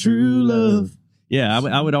 talking true love. Yeah,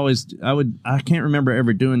 I can't remember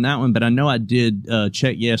ever doing that one, but I know I did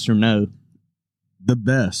Check Yes or No. The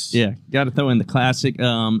best. Yeah, got to throw in the classic.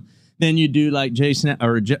 Then Then you do like Jason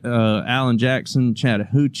or Alan Jackson,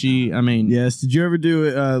 Chattahoochee. I mean, Yes. Did you ever do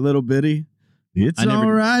Little Bitty? It's I never-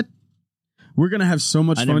 all right. We're gonna have so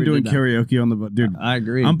much I fun never doing did that. karaoke on the dude. I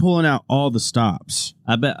agree. I'm pulling out all the stops.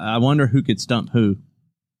 I wonder who could stump who.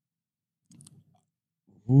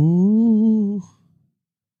 Ooh.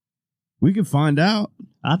 We could find out.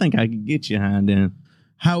 I think I could get you behind in.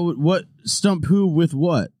 How? What? Stump who with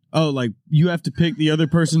what? Oh, like you have to pick the other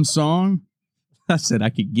person's song? I said I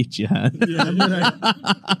could get you behind.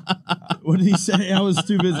 What did he say? I was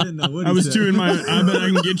too busy. I didn't know what I he was said. too in my. I bet I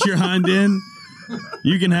can get your hind in.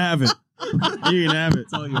 You can have it. You can have it.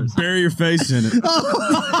 all yours. Bury your face in it.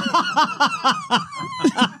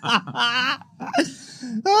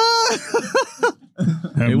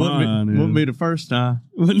 It wouldn't be the first time.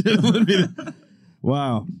 Wouldn't be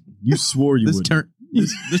wow. You swore you This would. turn.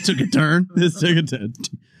 This took a turn. This took a turn.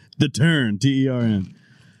 The turn. TERN.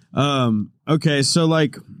 Okay, so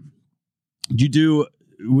like,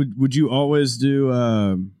 would you always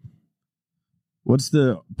do? What's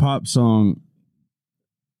the pop song?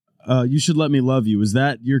 You Should Let Me Love You. Was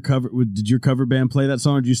that your cover? Did your cover band play that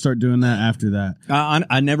song, or did you start doing that after that?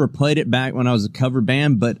 I never played it back when I was a cover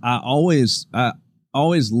band, but I always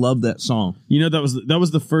loved that song. You know, that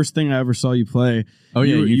was the first thing I ever saw you play. Oh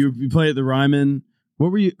yeah, you played at the Ryman.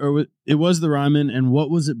 What were you? It was the Ryman, and what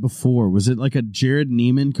was it before? Was it like a Jared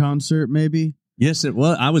Neiman concert, maybe? Yes, it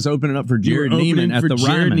was. I was opening up for Jared Neiman at the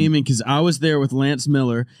Jared Ryman. Neiman, because I was there with Lance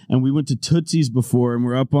Miller, and we went to Tootsie's before, and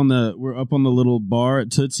we're up on the little bar at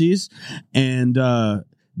Tootsie's, and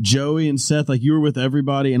Joey and Seth, like you were with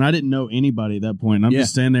everybody, and I didn't know anybody at that point. And I'm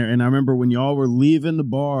just standing there, and I remember when y'all were leaving the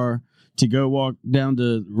bar to go walk down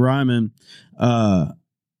to Ryman,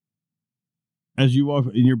 as you walk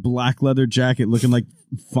in your black leather jacket looking like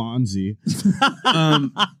Fonzie,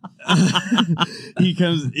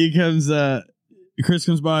 Chris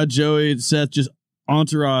comes by, Joey, Seth, just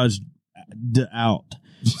entourage out.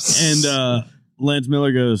 And Lance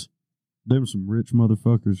Miller goes, "Them some rich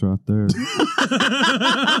motherfuckers right there."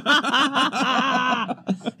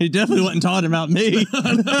 He definitely wasn't talking about me.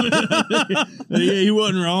 Yeah, he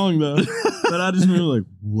wasn't wrong though. But I just remember like,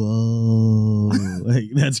 whoa, like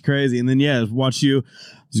that's crazy. And then watch you, it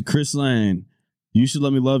was Chris Lane. You Should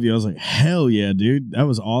Let Me Love You. I was like, hell yeah, dude, that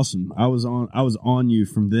was awesome. I was on you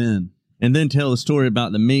from then. And then tell the story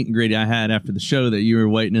about the meet and greet I had after the show that you were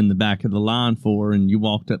waiting in the back of the line for, and you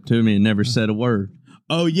walked up to me and never said a word.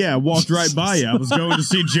 Oh yeah, I walked right by you. I was going to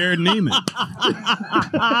see Jared Neiman.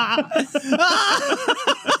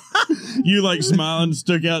 You like smiling,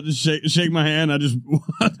 stuck out to shake my hand. I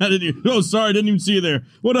didn't even, oh sorry, I didn't even see you there.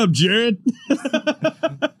 What up, Jared?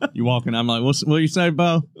 You walking, I'm like, what you say,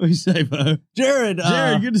 Bo? What you say, Bo? Jared,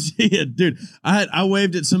 Jared, good to see you, dude. I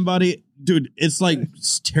waved at somebody, dude. It's like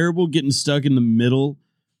it's terrible getting stuck in the middle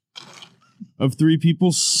of three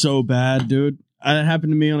people. So bad, dude. It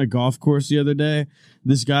happened to me on a golf course the other day.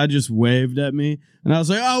 This guy just waved at me, and I was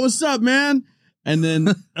like, "Oh, what's up, man?" And then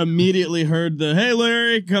immediately heard the "Hey,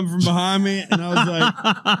 Larry" come from behind me, and I was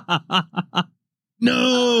like,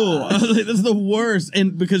 "No!" I was like, "That's the worst."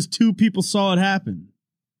 And because two people saw it happen,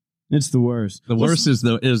 it's the worst. The worst is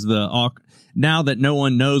the awkward. Now that no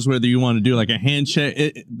one knows whether you want to do like a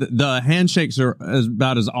handshake, the handshakes are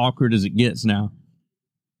about as awkward as it gets now.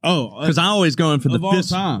 Oh, Because I always go in for the of all fist.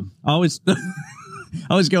 time. I always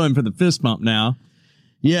go in for the fist bump now.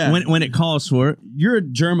 Yeah, When it calls for it. you're a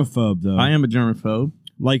germaphobe though. I am a germaphobe.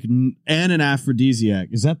 Like and an aphrodisiac.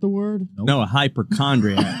 Is that the word? No, a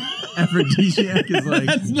hypochondriac. Aphrodisiac is like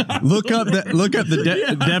Look up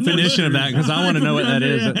the definition of that because I want to know what that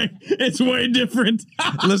is. It's way different.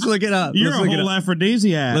 Let's look it up. You're Let's a look it whole up.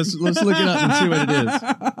 aphrodisiac. Let's look it up and see what it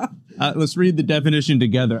is. Let's read the definition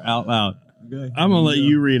together out loud. okay. I'm gonna let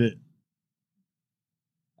you read it.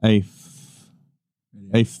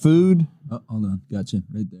 A food, Oh, hold on, gotcha,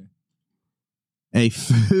 right there. a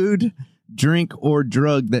food, drink, or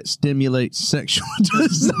drug that stimulates sexual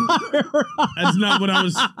desire. That's not what I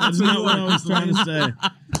was. That's not what I was trying to say.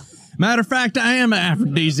 Matter of fact, I am an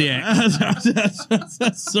aphrodisiac.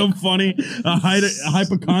 That's so funny. A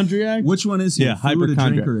hypochondriac. Which one is he? Yeah, a food, a drink,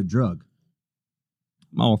 hypochondriac. or a drug?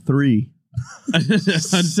 All three. I'd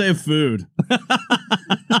say food.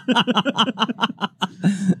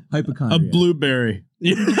 Hypochondriac. A blueberry.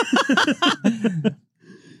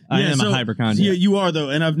 I am a hypochondriac. Yeah, you are though,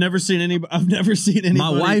 and I've never seen anybody. My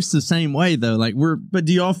wife's the same way though. Like But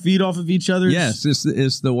do y'all feed off of each other? yes,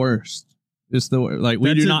 it's the worst. It's the like we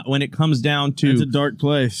That's do a- not when it comes down to It's a dark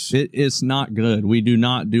place. it's not good. We do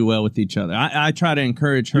not do well with each other. I try to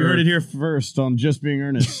encourage her. You heard it here first on Just Being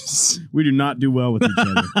Earnest. We do not do well with each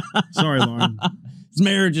other. Sorry, Lauren. This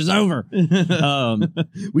marriage is over.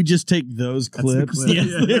 We just take those clips.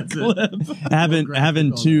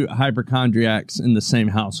 Having two hypochondriacs in the same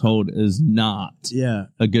household is not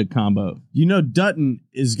a good combo. You know, Dutton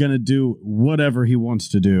is going to do whatever he wants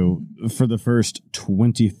to do for the first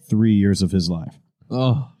 23 years of his life.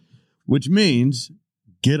 Oh, which means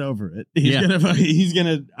get over it. He's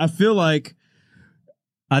gonna. I feel like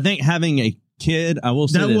I think having a kid, I will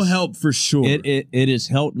say that will help for sure. It has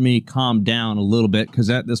helped me calm down a little bit because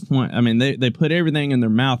at this point, I mean, they put everything in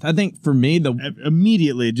their mouth. I think for me,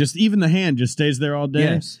 immediately, just even the hand just stays there all day.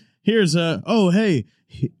 Yes. Here's a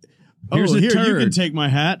here you can take my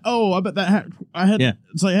hat. Oh, I bet that hat I had. Yeah.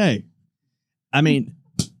 It's like, hey, I mean,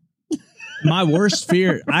 my worst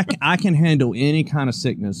fear. I can handle any kind of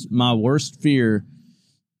sickness. My worst fear,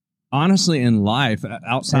 honestly, in life,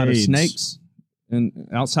 outside AIDS. of snakes. And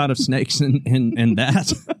outside of snakes and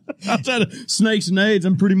that, outside of snakes and AIDS,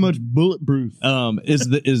 I'm pretty much bulletproof. Is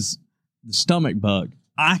the stomach bug.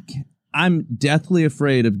 I'm deathly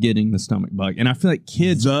afraid of getting the stomach bug, and I feel like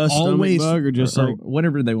kids always bug or just like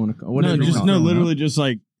whatever they want to call. Literally just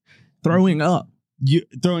like throwing up.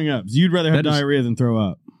 Throwing up. So you'd rather have diarrhea than throw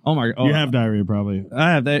up. Oh my god! You have diarrhea probably.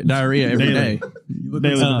 I have diarrhea every day. You look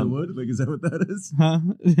like I would. Like, is that what that is? Huh?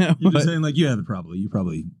 Yeah, You're just saying like you have it probably. You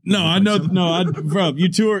probably. No, I know. No, bro. You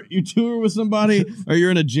tour with somebody, or you're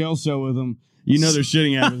in a jail cell with them. You know they're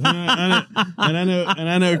shitting at us.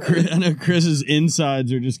 I know Chris's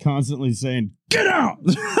insides are just constantly saying, "Get out!"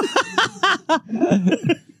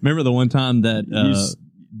 Remember the one time that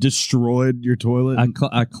destroyed your toilet?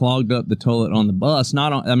 I clogged up the toilet on the bus.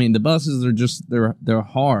 The buses are just they're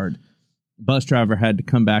hard. Bus driver had to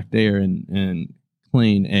come back there and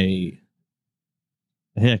clean a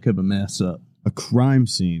heck of a mess up. A crime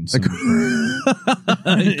scene. A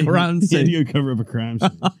crime scene. You cover up a crime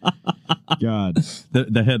scene. God.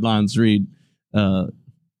 The headlines read,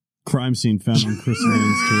 crime scene found on Chris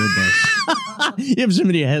Mann's tour bus. You have so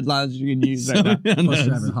many headlines you can use. Bus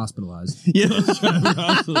driver hospitalized. Yeah. Bus driver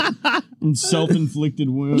hospitalized. Self-inflicted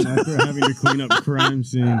wound after having to clean up crime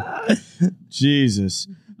scene. Jesus.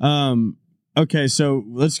 Okay, so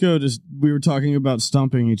let's go. We were talking about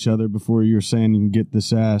stumping each other before you were saying you can get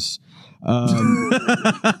this ass.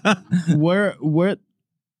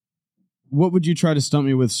 What would you try to stump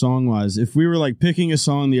me with song-wise? If we were like picking a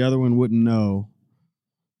song the other one wouldn't know,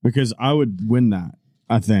 because I would win that,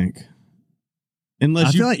 I think.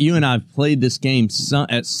 I feel like you and I have played this game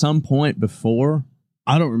at some point before.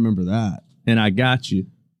 I don't remember that. And I got you.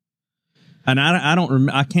 And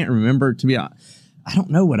I can't remember, to be honest. I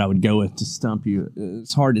don't know what I would go with to stump you.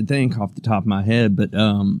 It's hard to think off the top of my head, but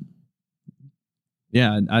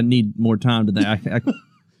yeah, I need more time to that.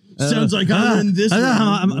 Sounds like I'm in this.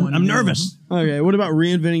 I'm nervous. Okay, what about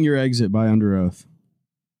Reinventing Your Exit by Under Oath?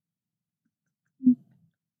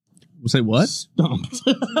 Say what? Stumped.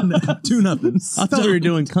 2-0. I thought we were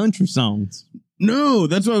doing country songs. No,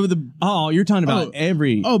 that's why you're talking about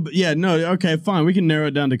every. Oh, but yeah, no, okay, fine. We can narrow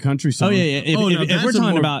it down to country songs. Oh yeah.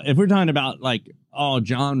 If we're talking about like all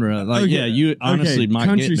genre, like you honestly might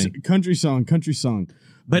get me. Country song.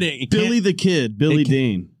 But Billy the Kid, Billy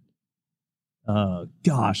Dean.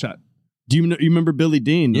 Gosh, do you remember Billy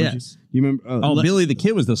Dean? Yes. You remember? Billy the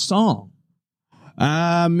Kid was the song.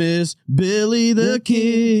 I miss Billy the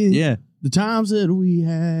Kid. Yeah, the times that we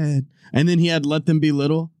had, and then he had Let Them Be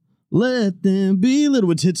Little. Let Them Be Little,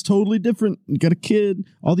 which hits totally different. You got a kid.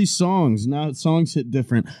 All these songs now, songs hit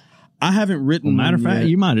different. I haven't written. Matter of fact,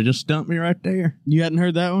 you might have just stumped me right there. You hadn't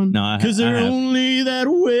heard that one? No, because they're only that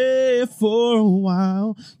way for a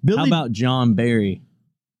while. How about John Barry?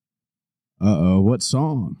 What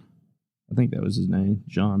song? I think that was his name,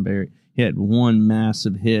 John Barry. He had one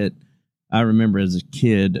massive hit. I remember as a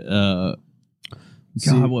kid.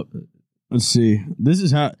 Let's see. This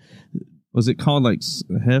is how. Was it called like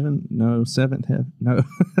Heaven? No, Seventh Heaven? No.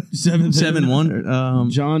 Seven Wonder.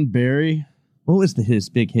 John Barry. What was his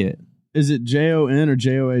big hit? Is it Jon or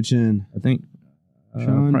John? I think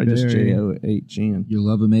John probably Barry. just John. Your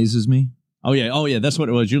Love Amazes Me? Oh yeah, that's what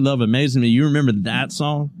it was. Your Love Amazes Me. You remember that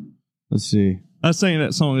song? Let's see. I was saying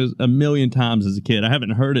that song a million times as a kid. I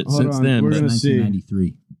haven't heard it since then. We're But gonna see.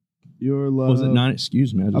 1993. Your Love. Was it 9?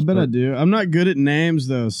 Excuse me. I bet I do. I'm not good at names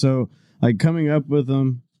though, so like coming up with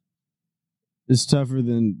them is tougher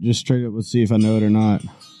than just straight up. Let's see if I know it or not.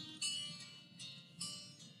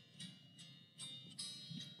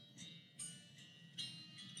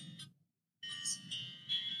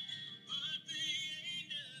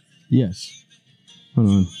 Yes. Hold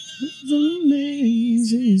on.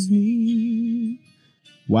 Amazes me.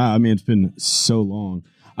 Wow, I mean, it's been so long.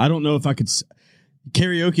 I don't know if I could.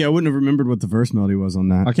 Karaoke, I wouldn't have remembered what the first melody was on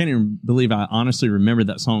that. I can't even believe I honestly remembered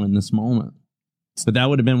that song in this moment. But that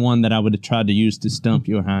would have been one that I would have tried to use to stump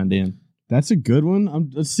your hind in. That's a good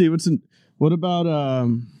one. Let's see. What about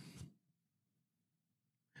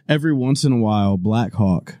Every Once in a While, Black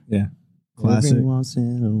Hawk? Yeah. Classic. Every once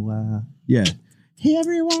in a while. Yeah.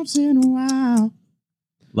 Every once in a while.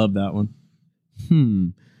 Love that one.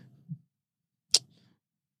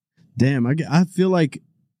 Damn, I feel like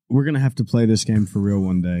we're going to have to play this game for real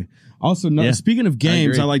one day. Also, speaking of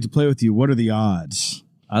games, I like to play with you. What are the odds?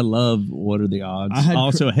 I love What Are the Odds. I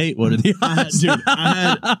also hate What Are the Odds.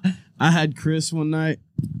 I had Chris one night,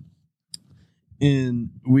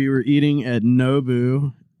 and we were eating at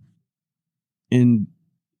Nobu in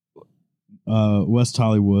West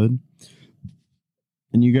Hollywood,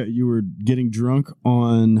 and you were getting drunk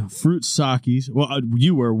on fruit sakis. Well,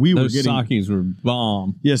 we were Those getting sakis were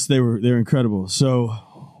bomb. Yes, they were incredible. So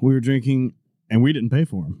we were drinking, and we didn't pay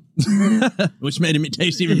for them. Which made it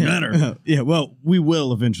taste even better. Yeah, well, we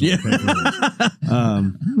will eventually pay for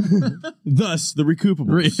them. Thus, the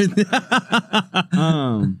recoupables.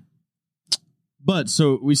 But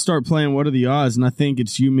so we start playing What Are the Odds? And I think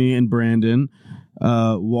it's you, me, and Brandon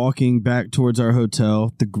walking back towards our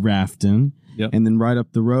hotel, the Grafton. Yep. And then right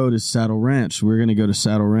up the road is Saddle Ranch. We're going to go to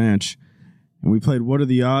Saddle Ranch. And we played What Are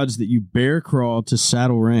the Odds that you bear crawl to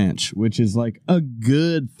Saddle Ranch, which is like a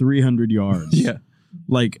good 300 yards. Yeah.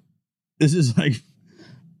 Like, this is like...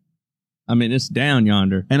 I mean, it's down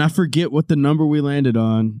yonder. And I forget what the number we landed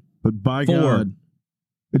on, but by 4. God,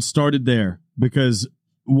 it started there. Because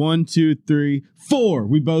 1, 2, 3, 4.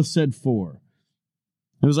 We both said 4.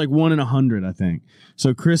 It was like 1 in 100, I think.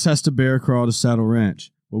 So Chris has to bear crawl to Saddle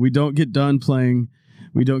Ranch. Well, we don't get done playing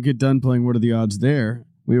What Are the Odds there.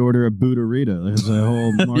 We order a bootarita. There's a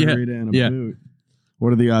whole margarita and a boot.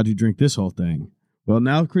 What are the odds you drink this whole thing? Well,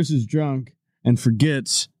 now Chris is drunk and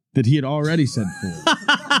forgets that he had already said 4.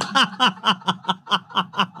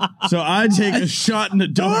 So I take a shot in the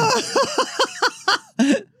dark.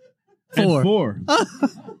 4.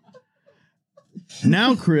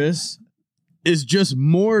 Now Chris is just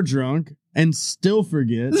more drunk and still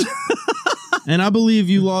forgets. And I believe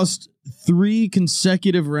you lost 3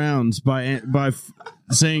 consecutive rounds by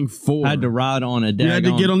saying 4. I had to ride on a You had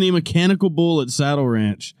to get on the mechanical bull at Saddle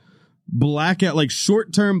Ranch. Blackout, like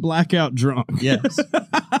short-term blackout drunk. Yes.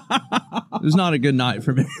 It was not a good night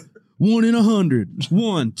for me. 1 in 100.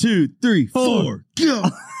 1, 2, 3, 4. Go.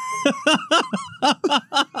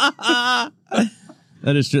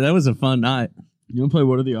 That is true. That was a fun night You want to play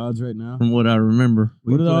What Are the Odds right now? from what I remember.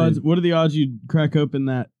 What are the odds? What are the odds you crack open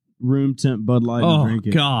that room temp Bud Light and Oh, drink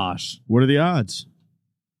it? gosh. What are the odds?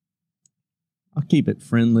 I'll keep it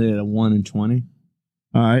friendly at a 1 in 20.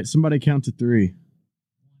 All right, somebody count to 3.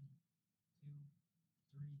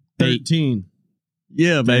 13.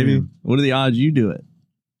 Yeah, baby. Damn. What are the odds you do it?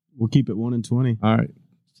 We'll keep it 1 in 20. All right.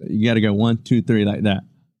 So you got to go 1, 2, 3 like that.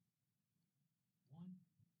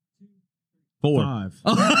 4. 5.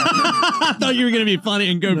 I thought you were going to be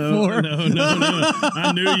funny and go 4. No.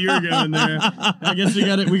 I knew you were going there. I guess we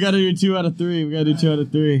got to do 2 out of 3. We got to do 2 out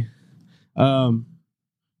of 3.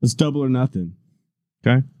 Let's double or nothing.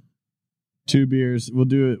 Okay. 2 beers. We'll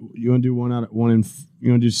do it. You want to do 1 out of 1 and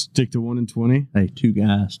you want to stick to 1 in 20? Hey, 2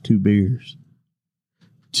 guys, 2 beers.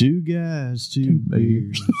 2 guys, 2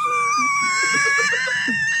 beers.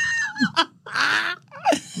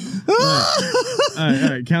 All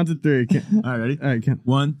right. Count to 3. All right, ready? All right, count.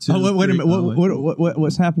 1, 2. Oh, wait a 3. minute.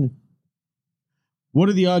 What's happening? What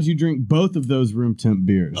are the odds you drink both of those room temp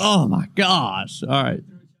beers? Oh, my gosh. All right.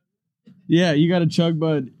 Yeah, you got a chug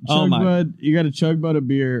bud. You got a chug bud of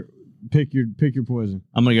beer. Pick your poison.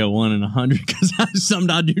 I'm going to go 1 in 100 because that's something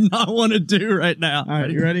I do not want to do right now. All right,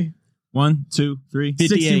 you ready? 1, 2, 3.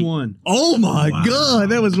 61. Oh, my God.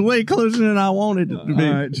 That was way closer than I wanted it to be.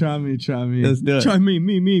 All right, try me. Let's do it. Try me.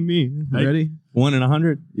 Hey. Ready? 1 in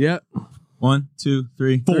 100? Yep. 1, 2,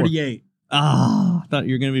 3. 4. 38. Ah, I thought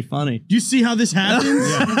you were going to be funny. Do you see how this happens?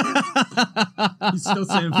 He's still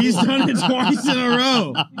saying He's done it twice in a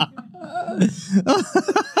row.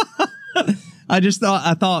 I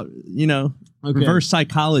thought, reverse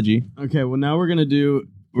psychology. Okay, well now we're gonna do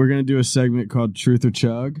a segment called Truth or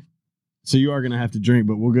Chug. So you are gonna have to drink,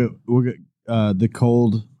 but we'll get the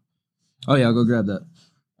cold. Oh, yeah, I'll go grab that.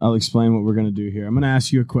 I'll explain what we're gonna do here. I'm gonna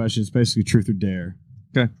ask you a question. It's basically truth or dare.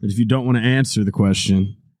 Okay. But if you don't want to answer the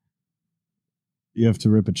question, you have to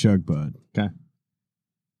rip a chug bud. Okay.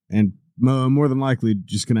 And more than likely,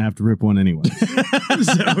 just gonna have to rip one anyway.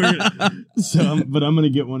 But I'm gonna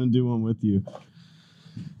get one and do one with you.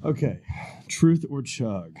 Okay, truth or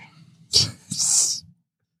chug? Do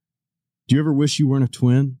you ever wish you weren't a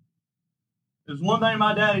twin? Because one thing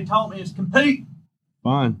my daddy taught me is compete.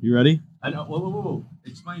 Fine. You ready? I know. Whoa.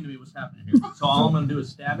 Explain to me what's happening here. So all I'm going to do is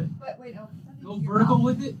stab it. Wait. Go vertical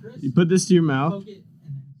with it, Chris. You put this to your mouth. Poke it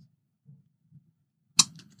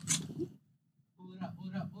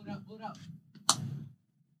and then pull it up.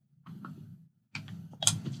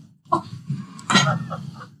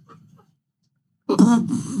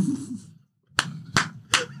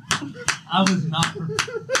 I was not.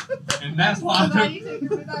 And that's why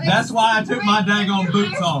I took my daggone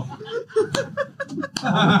boots off.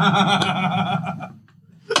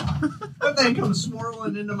 That thing comes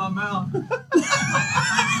swirling into my mouth.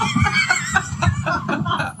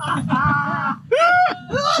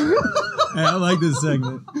 Hey, I like this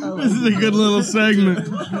segment. This is a good little segment.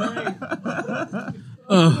 It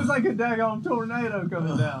was like a daggone tornado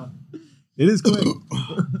coming down. It is quick.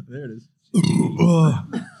 There it is.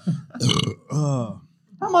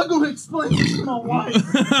 How am I going to explain this to my wife?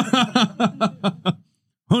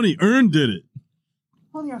 Honey, Ern did it.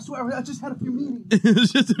 Honey, I swear, I just had a few meetings. It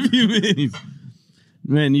was just a few minutes.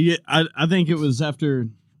 Man, I think it was after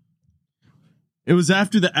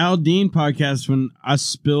the Al Dean podcast when I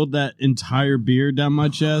spilled that entire beer down my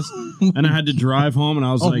chest and I had to drive home and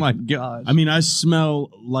I was Oh like, my gosh. I mean, I smell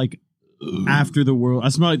like after the world. I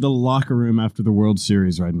smell like the locker room after the World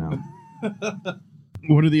Series right now.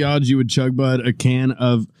 What are the odds you would chug, bud, a can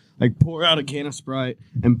of, like, pour out a can of Sprite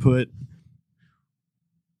and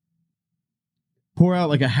pour out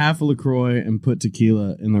like a half a LaCroix and put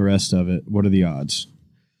tequila in the rest of it? What are the odds?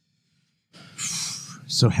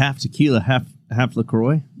 So half tequila, half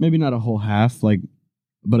LaCroix? Maybe not a whole half, like,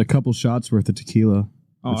 but a couple shots worth of tequila.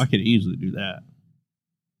 Oh, I could easily do that.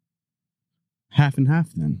 Half and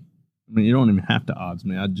half, then. I mean, you don't even have to odds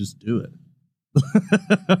me. I'd just do it.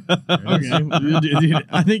 Okay. Dude,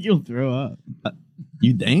 I think you'll throw up.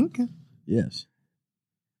 You think? Yes.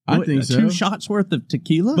 I think so. 2 shots worth of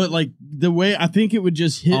tequila? But, like, the way I think it would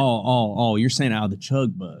just hit. Oh, you're saying out of the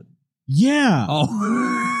chug, bud. Yeah.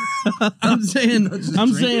 Oh. I'm saying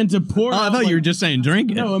to pour out. I thought you were just saying drink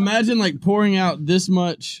it. No, imagine, like, pouring out this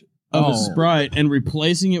much of a Sprite and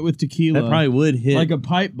replacing it with tequila. That probably would hit. Like a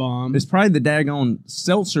pipe bomb. It's probably the daggone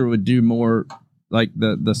seltzer would do more. Like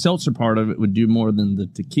the seltzer part of it would do more than the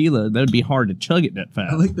tequila. That would be hard to chug it that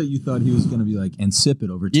fast. I like that you thought he was going to be like, and sip it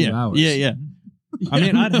over 2 hours. Yeah. I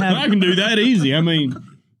mean, I can do that easy. I mean,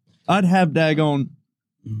 I'd have daggone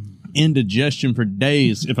indigestion for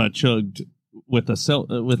days if I chugged with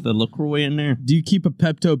a LaCroix in there. do you keep a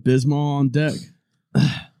Pepto-Bismol on deck?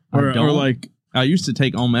 Or like, I used to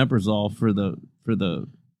take omeprazole for the.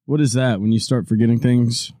 what is that when you start forgetting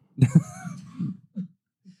things?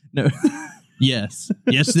 No. Yes,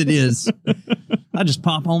 it is. I just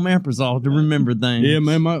pop omeprazole to remember things. Yeah,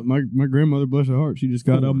 man, my grandmother, bless her heart, she just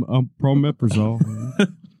got promeprazole.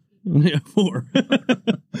 Yeah, 4.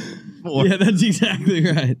 4. Yeah, that's exactly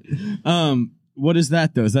right. What is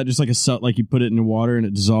that though? Is that just like like you put it in the water and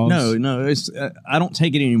it dissolves? No, it's I don't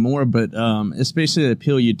take it anymore, but it's basically a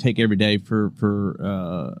pill you take every day for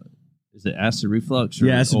is it acid reflux?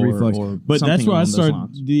 Yeah, acid reflux. But that's why I started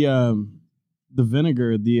the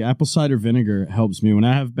vinegar, the apple cider vinegar helps me when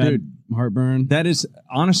I have bad heartburn. That is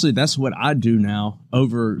honestly, that's what I do now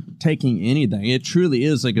over taking anything. It truly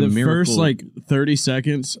is like a miracle. The first like 30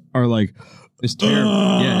 seconds are like, it's terrible.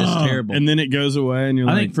 Yeah, it's terrible. And then it goes away, and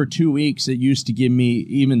I think for 2 weeks it used to give me,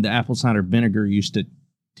 even the apple cider vinegar used to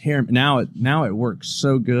tear. Now it works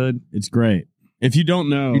so good. It's great. If you don't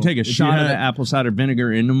know, you take a shot of the apple cider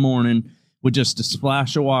vinegar in the morning with just a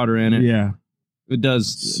splash of water in it. Yeah. It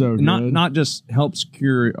does so good. Not just helps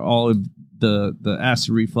cure all of the acid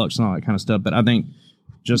reflux and all that kind of stuff, but I think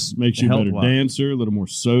just makes you a better dancer, a little more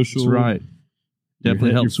social. That's right.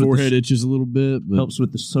 Definitely helps. Your forehead itches a little bit. But helps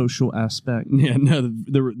with the social aspect. Yeah, no,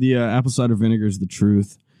 the apple cider vinegar is the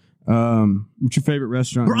truth. What's your favorite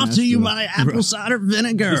restaurant? Brought to you by apple cider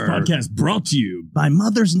vinegar. This podcast brought to you by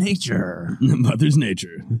Mother's Nature. Mother's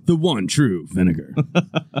Nature, the one true vinegar.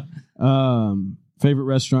 Favorite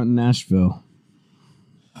restaurant in Nashville?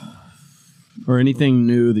 Or anything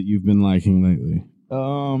new that you've been liking lately?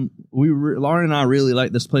 Lauren and I really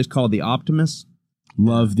like this place called The Optimist.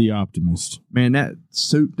 Love The Optimist. Man, that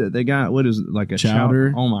soup that they got, what is it, like a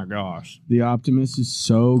chowder? Oh my gosh. The Optimist is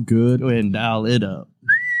so good. Go ahead and dial it up.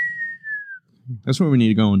 That's where we need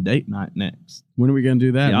to go on date night next. When are we going to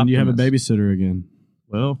do that? When do you have a babysitter again?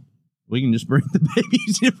 Well, we can just bring the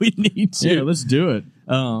babies if we need to. Yeah, let's do it.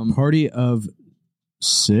 Party of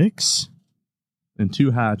 6? And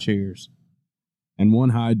 2 high chairs. And 1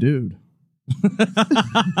 high dude.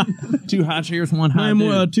 2 high chairs, 1 high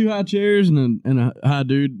dude. 2 high chairs and a high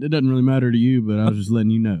dude. It doesn't really matter to you, but I was just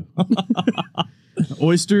letting you know.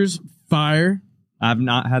 Oysters Fire. I've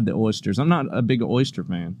not had the oysters. I'm not a big oyster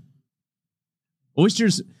fan.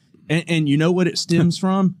 Oysters, and you know what it stems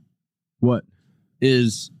from? What?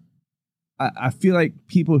 Is I feel like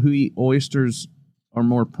people who eat oysters are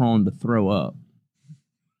more prone to throw up.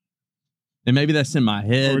 And maybe that's in my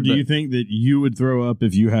head. Or do you think that you would throw up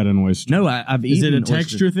if you had an oyster? No, I've eaten. Is it a oysters.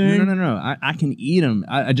 texture thing? No. I can eat them.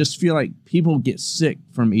 I just feel like people get sick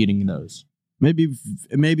from eating those. Maybe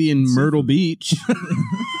in Myrtle Beach.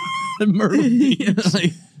 Myrtle Beach.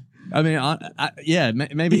 I mean,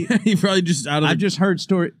 maybe you probably just out of. I've just heard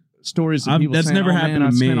stories of people that's saying, never happened to I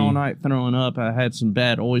me. spent all night throwing up. I had some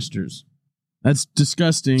bad oysters. That's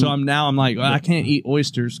disgusting. So I'm like, I can't eat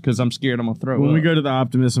oysters because I'm scared I'm gonna throw up. When we go to the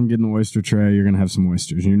Optimist, I'm getting an oyster tray. You're gonna have some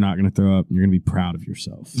oysters, and you're not gonna throw up. And you're gonna be proud of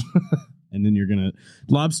yourself. And then you're gonna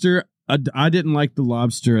lobster. I didn't like the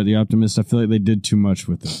lobster at the Optimist. I feel like they did too much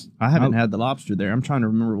with it. I haven't had the lobster there. I'm trying to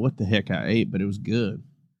remember what the heck I ate, but it was good.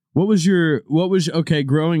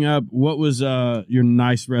 Growing up, what was your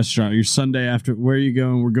nice restaurant? Your Sunday after, where are you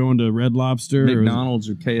going? We're going to Red Lobster? McDonald's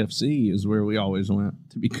or KFC is where we always went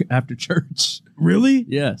to be after church. Really?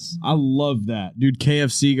 Yes. I love that. Dude,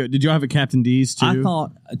 KFC. Did y'all have a Captain D's too? I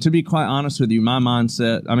thought, to be quite honest with you, my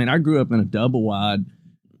mindset, I mean, I grew up in a double wide,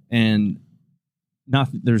 and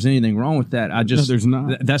not that there's anything wrong with that. There's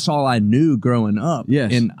not. That's all I knew growing up.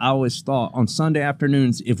 Yes. And I always thought on Sunday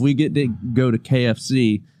afternoons, if we get to go to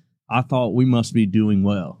KFC, I thought we must be doing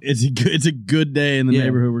well. It's a good day in the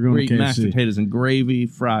neighborhood. We're going to KFC. Mashed potatoes and gravy,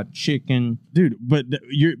 fried chicken. Dude, but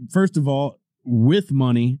you're first of all, with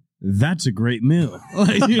money, that's a great meal.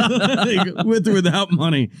 Like, with or without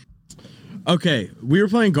money. Okay, we were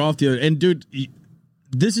playing golf the other, and dude,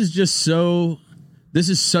 this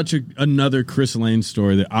is such another Chris Lane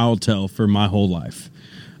story that I'll tell for my whole life.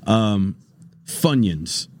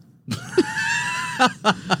 Funyuns.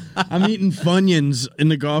 I'm eating Funyuns in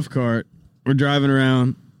the golf cart. We're driving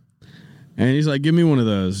around, and he's like, "Give me one of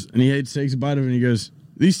those." And he takes a bite of it, and he goes,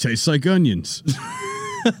 "These taste like onions."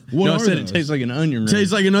 I said it tastes like an onion ring.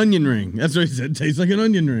 Tastes like an onion ring. That's what he said. Tastes like an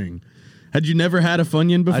onion ring. Had you never had a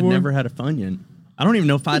Funyun before? I'd never had a Funyun. I don't even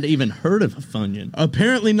know if I'd even heard of a Funyun.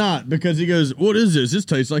 Apparently not, because he goes, "What is this? This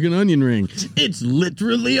tastes like an onion ring." It's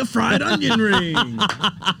literally a fried onion ring.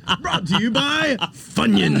 Brought to you by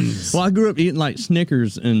Funyuns. Well, I grew up eating like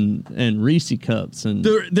Snickers and Reese cups and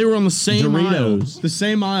They were on the same Doritos. aisle. The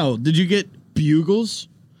same aisle. Did you get Bugles?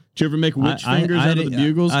 Did you ever make witch fingers out of the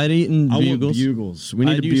Bugles? I'd eaten Bugles. I want Bugles. We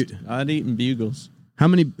need I'd eaten Bugles. How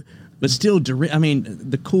many? But still,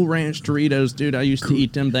 the Cool Ranch Doritos, dude, I used to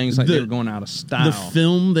eat them things like they were going out of style. The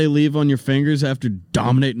film they leave on your fingers after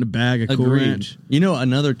dominating a bag of Cool Ranch. You know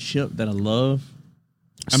another chip that I love?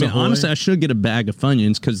 I mean, honestly, I should get a bag of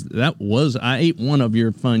Funyuns because I ate one of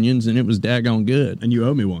your Funyuns and it was daggone good. And you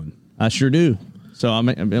owe me one. I sure do. So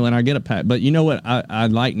when I get a pack. But you know what I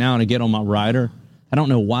like now and I get on my rider? I don't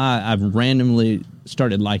know why I've randomly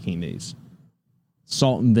started liking these.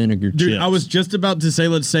 Salt and vinegar Dude, chips. I was just about to say,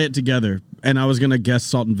 let's say it together. And I was going to guess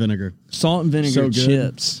salt and vinegar. Salt and vinegar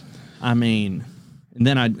chips. I mean, and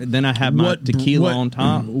then I have my tequila on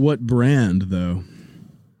top. What brand, though?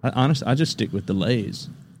 Honestly, I just stick with the Lay's.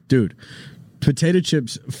 Dude, potato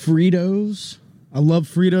chips, Fritos. I love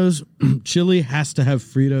Fritos. Chili has to have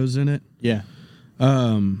Fritos in it. Yeah.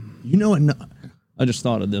 You know what? I just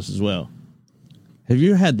thought of this as well. Have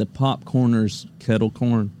you had the Popcorners kettle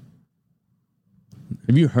corn?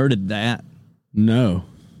 Have you heard of that? No.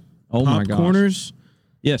 Oh my gosh. Popcorners?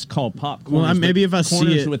 Yes, called Popcorners. Well, maybe if I see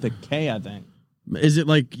Corners it with a K, I think. Is it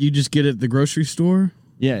like you just get it at the grocery store?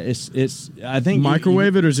 Yeah, it's. I think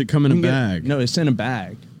microwave it, or does it come in a bag? No, it's in a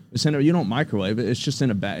bag. You don't microwave it. It's just in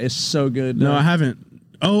a bag. It's so good. No, I haven't.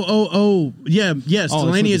 Oh, yeah, yes. Oh,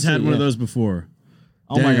 Delaney has had one of yeah. those before.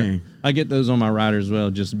 Oh my god, I get those on my rider as well.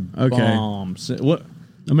 Just bombs. What?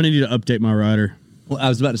 I'm gonna need to update my rider. Well, I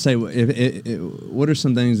was about to say, what are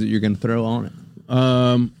some things that you're going to throw on it?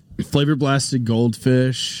 Flavor blasted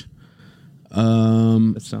goldfish.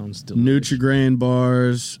 That sounds delicious. Nutri-Grain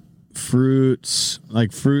bars, fruits,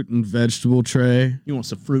 like fruit and vegetable tray. You want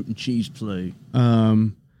some fruit and cheese play?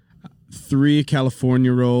 3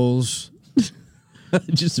 California rolls.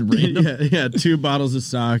 Just random. Yeah, 2 bottles of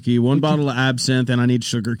sake, 1 bottle of absinthe, and I need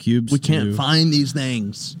sugar cubes. We can't find these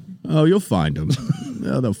things. Oh, you'll find them.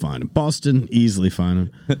 They'll find them. Boston, easily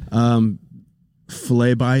find them.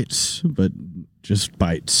 Filet bites, but just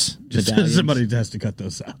bites. Somebody has to cut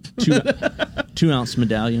those up. 2-ounce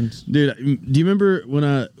medallions. Dude, do you remember when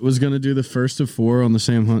I was going to do the first of 4 on the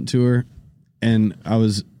Sam Hunt tour? And I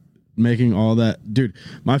was making all that, dude.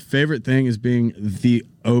 My favorite thing is being the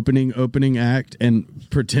opening act and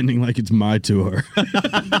pretending like it's my tour.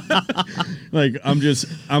 Like I'm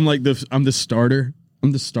the starter.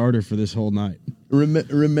 I'm the starter for this whole night.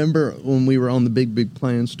 Remember when we were on the Big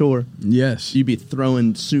Plan store? Yes. You'd be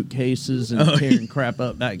throwing suitcases and tearing crap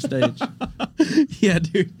up backstage. Yeah,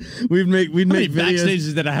 dude. We'd make videos.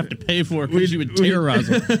 Backstages that I have to pay for because you would terrorize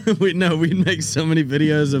them. We'd make so many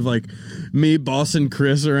videos of like me bossing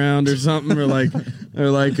Chris around or something, or like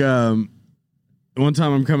one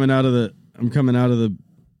time I'm coming out of the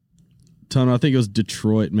tunnel. I think it was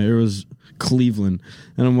Detroit, maybe it was Cleveland,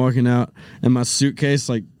 and I'm walking out, and my suitcase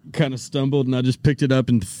like kind of stumbled, and I just picked it up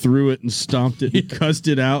and threw it and stomped it and cussed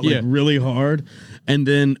it out like really hard. And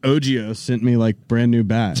then Ogio sent me like brand new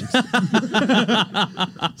bags.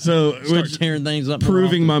 So Start tearing things up,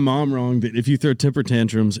 proving my mom wrong that if you throw temper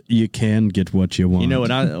tantrums, you can get what you want. You know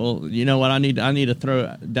what I need to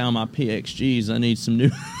throw down my PXGs. I need some new.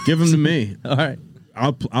 Give them to me. All right.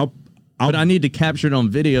 But I need to capture it on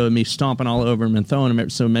video of me stomping all over them and throwing them,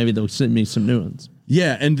 so maybe they'll send me some new ones.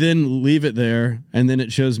 Yeah, and then leave it there, and then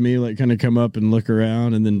it shows me like kind of come up and look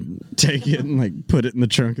around, and then take it and like put it in the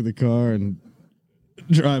trunk of the car and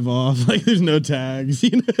drive off. Like there's no tags,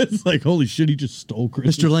 you know. It's like holy shit, he just stole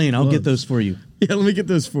Chris. Mr. Lane, I'll get those for you. Yeah, let me get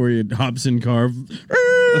those for you. Hobson car.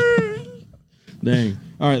 Dang.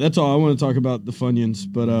 All right, that's all I want to talk about the Funyuns.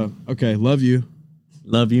 But okay, love you.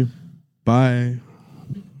 Love you. Bye.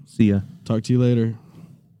 See ya. Talk to you later.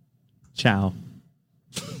 Ciao.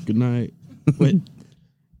 Good night. Wait.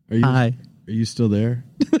 Hi. Are you still there?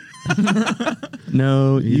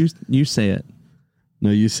 No, you say it.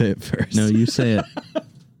 No, you say it first. No, you say it.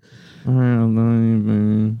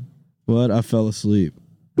 What? I fell asleep.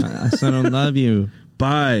 I said I love you.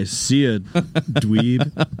 Bye. See ya,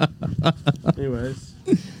 dweeb. Anyways.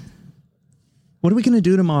 What are we going to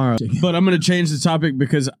do tomorrow? But I'm going to change the topic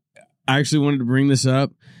because I actually wanted to bring this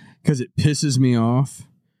up because it pisses me off.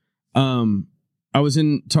 I was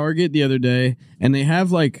in Target the other day, and they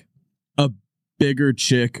have like a bigger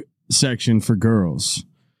chick section for girls,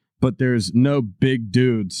 but there's no big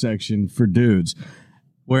dude section for dudes.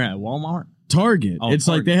 We're at Walmart? Target. Oh, it's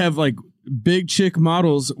Target. like they have like big chick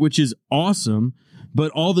models, which is awesome,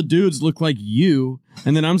 but all the dudes look like you.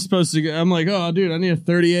 And then I'm supposed to go, I'm like, oh, dude, I need a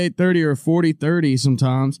 38-30 or a 40-30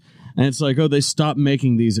 sometimes. And it's like, oh, they stopped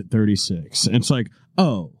making these at 36. And it's like,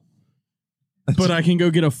 oh, but I can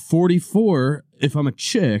go get a 44 if I'm a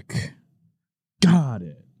chick. Got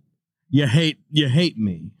it. You hate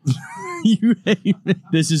me. You hate me.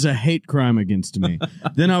 This is a hate crime against me.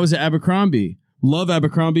 Then I was at Abercrombie. Love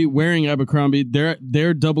Abercrombie. Wearing Abercrombie.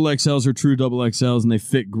 Their double XLs are true double XLs, and they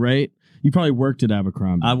fit great. You probably worked at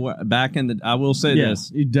Abercrombie. I will say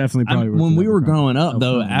this. You definitely probably worked when at we were Abercrombie. growing up,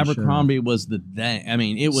 though, probably, Abercrombie was the thing. I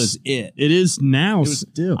mean, it was it. It is now.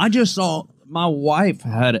 Still. I just saw my wife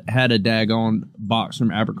had a daggone box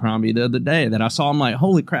from Abercrombie the other day that I saw. I'm like,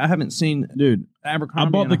 holy crap! I haven't seen Dude, Abercrombie.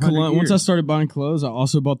 I bought in the 100 cologne. Once I years. started buying clothes, I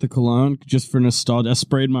also bought the cologne just for nostalgia. I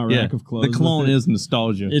sprayed my rack of clothes. The cologne with it. is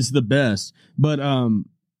nostalgia. It's the best. But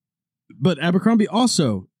Abercrombie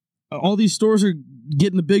also, all these stores are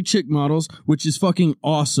getting the big chick models, which is fucking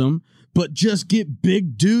awesome. But just get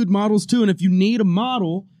big dude models too. And if you need a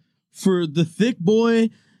model for the thick boy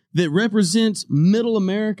that represents middle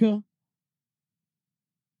America,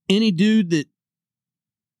 any dude that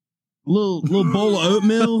little bowl of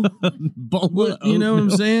oatmeal, you know what I'm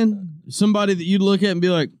saying? Somebody that you'd look at and be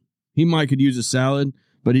like, he might could use a salad,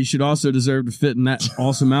 but he should also deserve to fit in that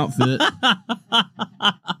awesome outfit.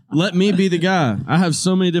 Let me be the guy. I have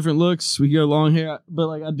so many different looks. We go long hair, but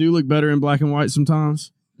like I do look better in black and white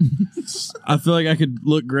sometimes. I feel like I could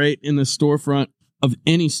look great in the storefront of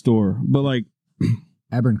any store, but like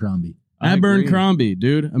Abercrombie. Abercrombie,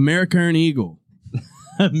 dude, American Eagle.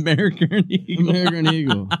 American Eagle. American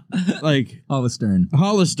Eagle. Like Hollister.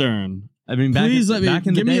 I mean, Please let me back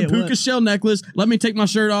in the give me day, a puka shell necklace. Let me take my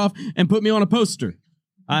shirt off and put me on a poster.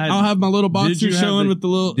 I'll have my little boxer showing with the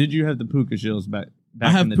little. Did you have the puka shells back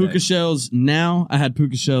I have in the puka day? shells now. I had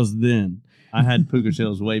puka shells then. I had puka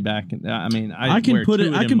shells way back. I mean, I can wear put two it.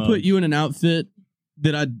 of I them can mugs. put you in an outfit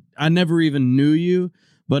that I never even knew you,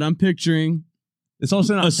 but I'm picturing It's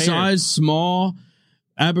also not a fair. size small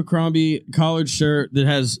Abercrombie collared shirt that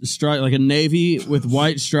has stripe like a navy with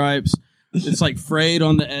white stripes. It's like frayed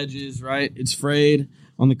on the edges, right? It's frayed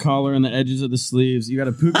on the collar and the edges of the sleeves. You got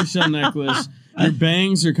a puka shell necklace. Your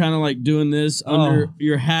bangs are kind of like doing this under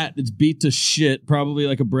your hat that's beat to shit, probably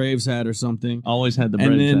like a Braves hat or something. Always had the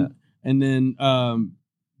Braves hat. And then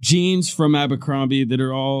jeans from Abercrombie that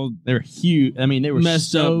are all They were huge. I mean, they were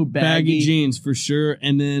messed so up, baggy jeans for sure.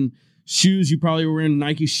 And then shoes, you probably were wearing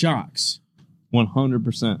Nike Shocks.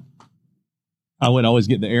 100%. I would always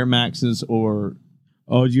get the Air Maxes or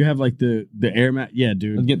Oh, do you have like the Air Max? Yeah,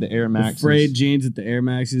 dude. I'd get the Air The Maxes. frayed jeans at the Air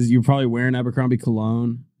Maxes. You're probably wearing Abercrombie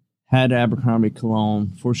cologne. Had Abercrombie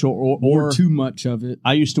cologne for sure. Or too much of it.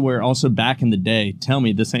 I used to wear also back in the day. Tell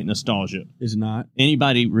me this ain't nostalgia. Is not.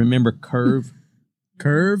 Anybody remember Curve?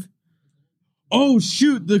 Curve? Oh,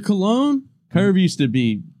 shoot. The cologne? Curve used to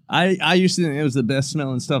be, I used to think it was the best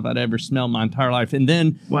smelling stuff I'd ever smelled my entire life. And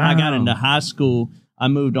then when I got into high school, I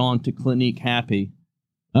moved on to Clinique Happy,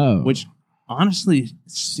 Oh. which honestly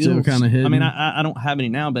Still kinda hidden. I mean, I don't have any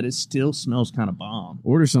now, but it still smells kind of bomb.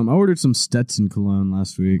 Order some. I ordered some Stetson cologne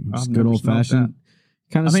last week. It's I've good never old smelled fashioned.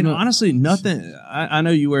 Kind I of mean, honestly, nothing. I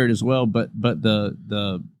know you wear it as well, but the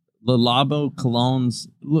Le Labo colognes.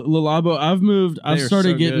 Le Labo. I've moved. I They are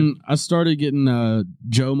started so getting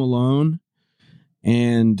Joe Malone,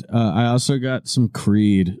 and I also got some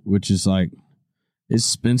Creed, which is like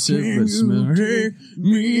expensive but smells. Take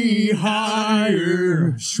me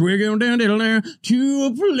higher, swigging down there to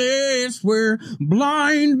a place where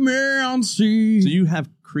blind men see. So you have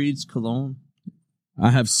Creed's cologne?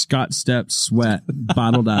 I have Scott Stepp Sweat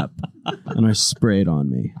bottled up, and I spray it on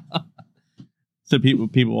me. So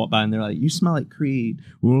people walk by and they're like, "You smell like Creed."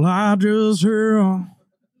 Well, I just heard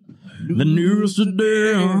the news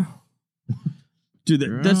today.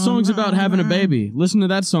 Dude, that song's about having a baby. Listen to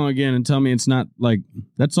that song again and tell me it's not like...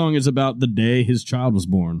 That song is about the day his child was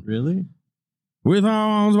born. Really? With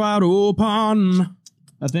arms wide open.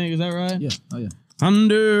 I think, is that right? Yeah. Oh, yeah.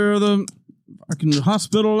 Under the fucking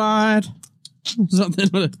hospital light. Something.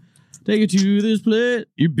 Take it to this place.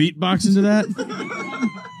 You beatboxing to that?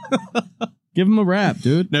 Give him a rap,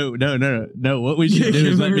 dude. No. What we should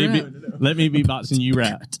do is let me be boxing you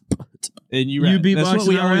rap. And you rap.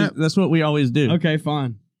 That's what we always do. Okay,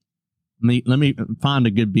 fine. Let me find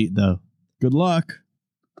a good beat though. Good luck.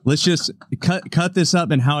 Let's just cut this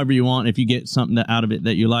up and however you want. If you get something out of it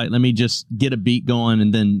that you like, let me just get a beat going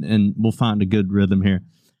and we'll find a good rhythm here.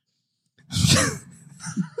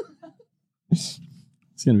 It's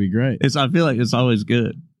gonna be great. I feel like it's always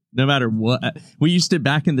good, no matter what. We used to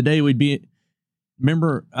back in the day.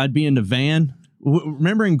 Remember, I'd be in the van.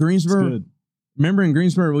 Remember in Greensboro? Remember in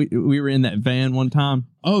Greensboro, we were in that van one time.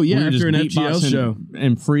 Oh yeah, we were after an just FGL beatboxing show.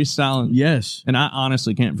 and freestyling. Yes, And I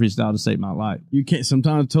honestly can't freestyle to save my life. you can't.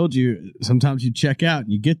 Sometimes I told you. Sometimes you check out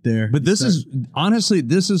and you get there. But this is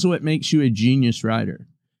what makes you a genius writer.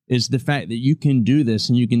 Is the fact that you can do this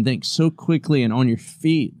and you can think so quickly and on your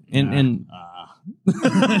feet. And all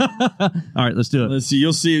right, let's do it. Let's see.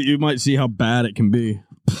 You'll see. You might see how bad it can be.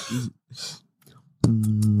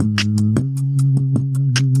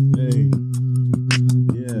 Hey.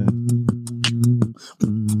 Yeah.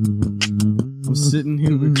 I'm sitting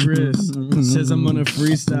here with Chris. He says I'm gonna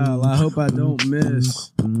freestyle. I hope I don't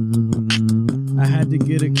miss. I had to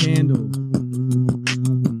get a candle.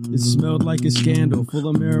 It smelled like a scandal. Full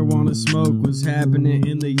of marijuana smoke was happening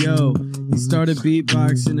in the yo. He started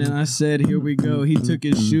beatboxing and I said, here we go. He took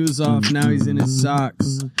his shoes off. Now he's in his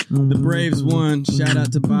socks. The Braves won. Shout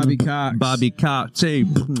out to Bobby Cox. Bobby Cox, tape.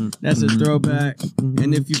 That's a throwback.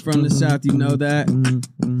 And if you're from the South, you know that.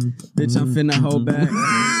 Bitch, I'm finna hold back.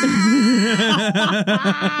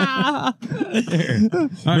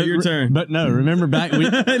 All right, your turn. But no, remember back.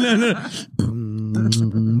 No.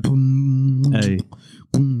 Hey.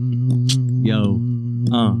 Yo.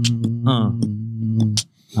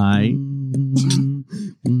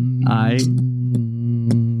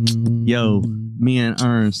 Yo, me and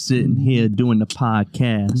Ern sitting here doing the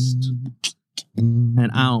podcast.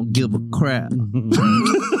 And I don't give a crap.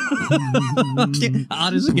 I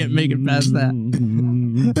just can't make it past that.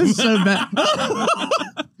 It's so bad.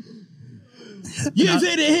 You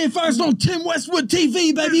did it here first on Tim Westwood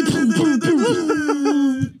TV, baby.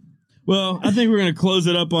 Well, I think we're going to close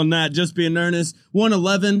it up on that. Just being earnest.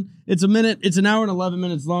 1:11. It's an hour and 11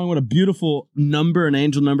 minutes long. What a beautiful number, an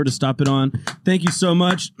angel number to stop it on. Thank you so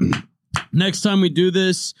much. Next time we do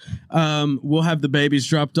this, we'll have the babies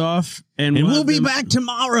dropped off. And we'll be back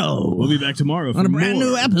tomorrow. We'll be back tomorrow on a brand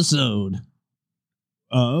new episode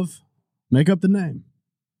of Make Up the Name.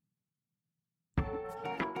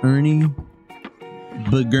 Ernie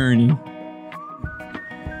Bugurney.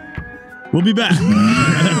 We'll be back.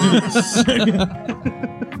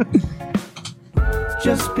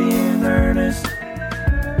 Just being earnest.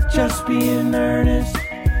 Just being earnest.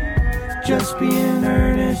 Just being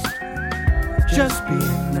earnest. Just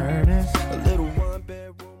being earnest.